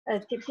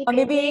tipsy Or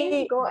painting,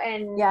 maybe, go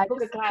and yeah, book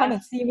a just come class.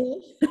 and see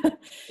me.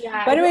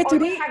 Yeah, By if the you way,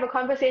 already today, have a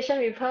conversation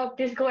with her,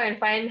 please go and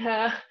find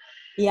her.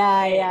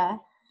 yeah, Right. yeah.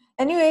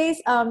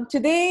 Anyways,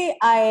 today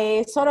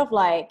I sort of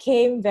like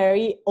came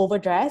very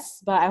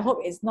overdressed, but I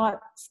hope it's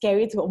not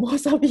scary to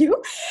most of you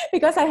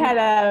because I had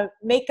a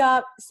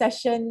makeup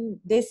session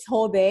this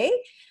whole day.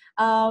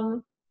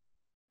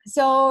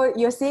 So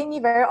you're seeing me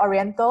very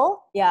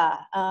oriental. Yeah.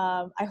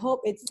 I hope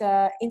it's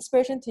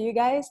inspiration to you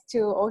guys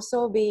to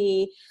also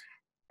be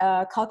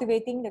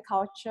cultivating the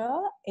culture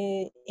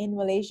in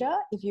Malaysia.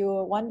 If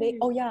you one day,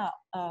 oh yeah,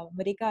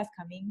 Merdeka is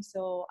coming,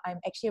 so I'm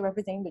actually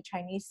representing the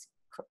Chinese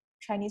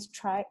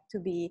tribe to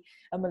be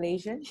a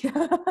Malaysian.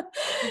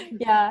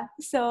 Yeah.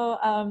 So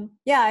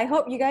yeah, I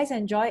hope you guys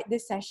enjoyed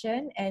this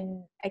session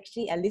and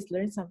actually at least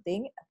learned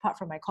something apart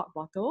from my cork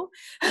bottle.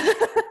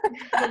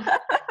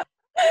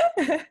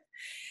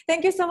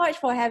 Thank you so much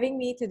for having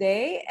me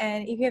today.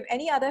 And if you have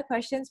any other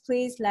questions,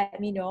 please let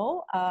me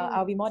know.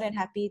 I'll be more than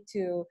happy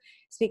to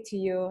speak to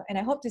you. And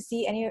I hope to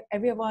see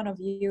every one of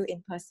you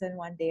in person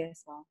one day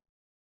as well.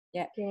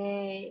 Yeah.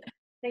 Okay.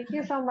 Thank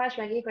you so much,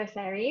 Maggie, for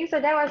sharing. So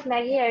that was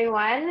Maggie,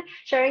 everyone,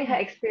 sharing her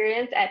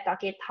experience at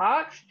Tauke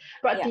Talks,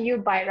 brought Yeah. to you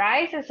by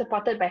RYSE and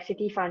supported by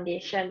Citi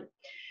Foundation.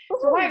 So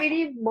what Woohoo!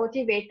 really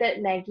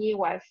motivated Maggie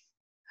was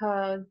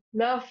her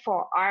love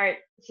for art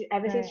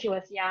ever since Right. she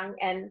was young,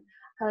 and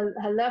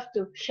her love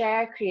to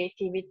share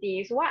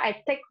creativity. So what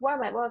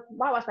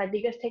was my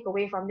biggest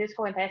takeaway from this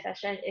whole entire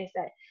session is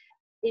that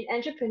in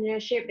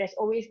entrepreneurship there's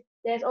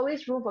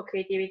always room for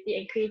creativity,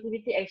 and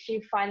creativity actually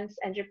funds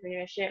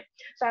entrepreneurship.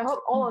 So I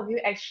hope all of you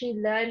actually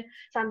learn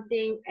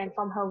something, and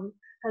from her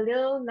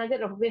little nugget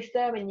of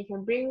wisdom, and you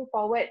can bring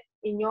forward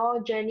in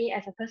your journey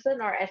as a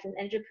person or as an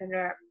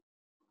entrepreneur.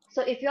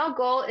 So if your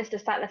goal is to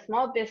start a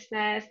small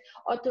business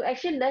or to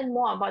actually learn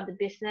more about the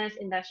business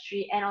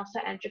industry and also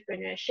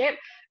entrepreneurship,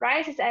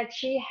 RYSE is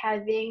actually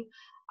having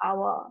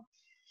our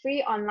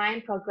free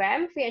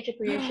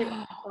entrepreneurship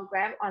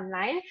program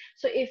online.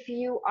 So if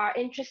you are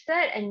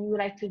interested and you would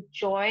like to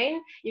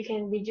join, you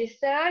can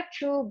register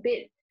through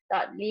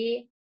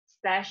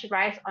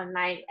bit.ly/RYSE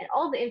online. And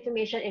all the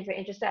information, if you're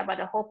interested about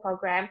the whole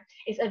program,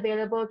 is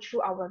available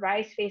through our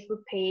RYSE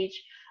Facebook page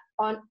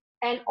on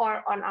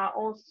or on our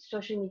own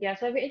social media.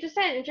 So if you're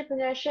interested in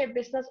entrepreneurship,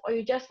 business, or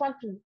you just want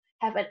to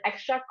have an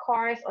extra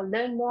course or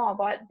learn more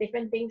about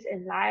different things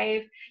in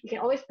life, you can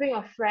always bring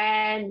a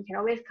friend, you can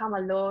always come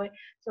alone.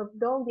 So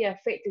don't be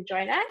afraid to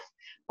join us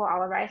for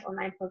our RYSE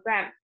online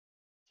program.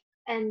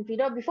 And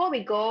before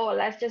we go,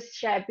 let's just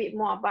share a bit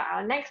more about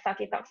our next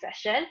Tauke Talk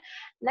session.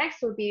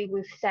 Next will be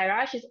with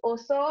Sarah. She's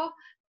also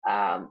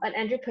an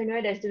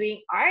entrepreneur that's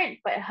doing art,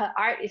 but her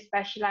art is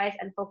specialized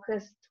and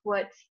focused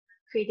towards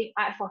creating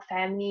art for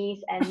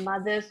families and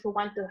mothers who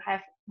want to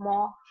have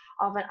more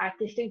of an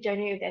artistic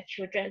journey with their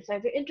children. So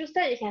if you're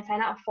interested, you can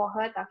sign up for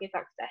her Tauke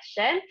Talk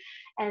session.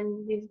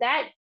 And with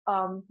that,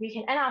 we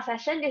can end our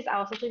session. This is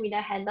our social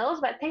media handles.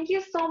 But thank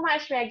you so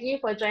much, Maggie,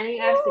 for joining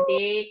us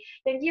today.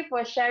 Thank you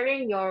for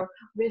sharing your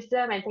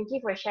wisdom, and thank you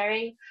for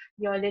sharing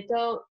your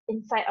little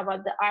insight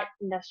about the art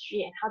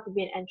industry and how to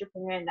be an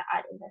entrepreneur in the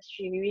art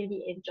industry. We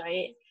really enjoy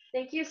it.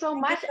 Thank you so Thank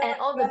you much, so and much,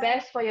 all the guys.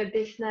 best for your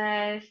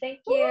business. Thank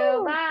you.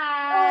 Woo!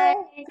 Bye.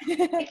 Bye.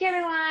 Thank you,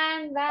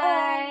 everyone. Bye.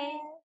 Bye.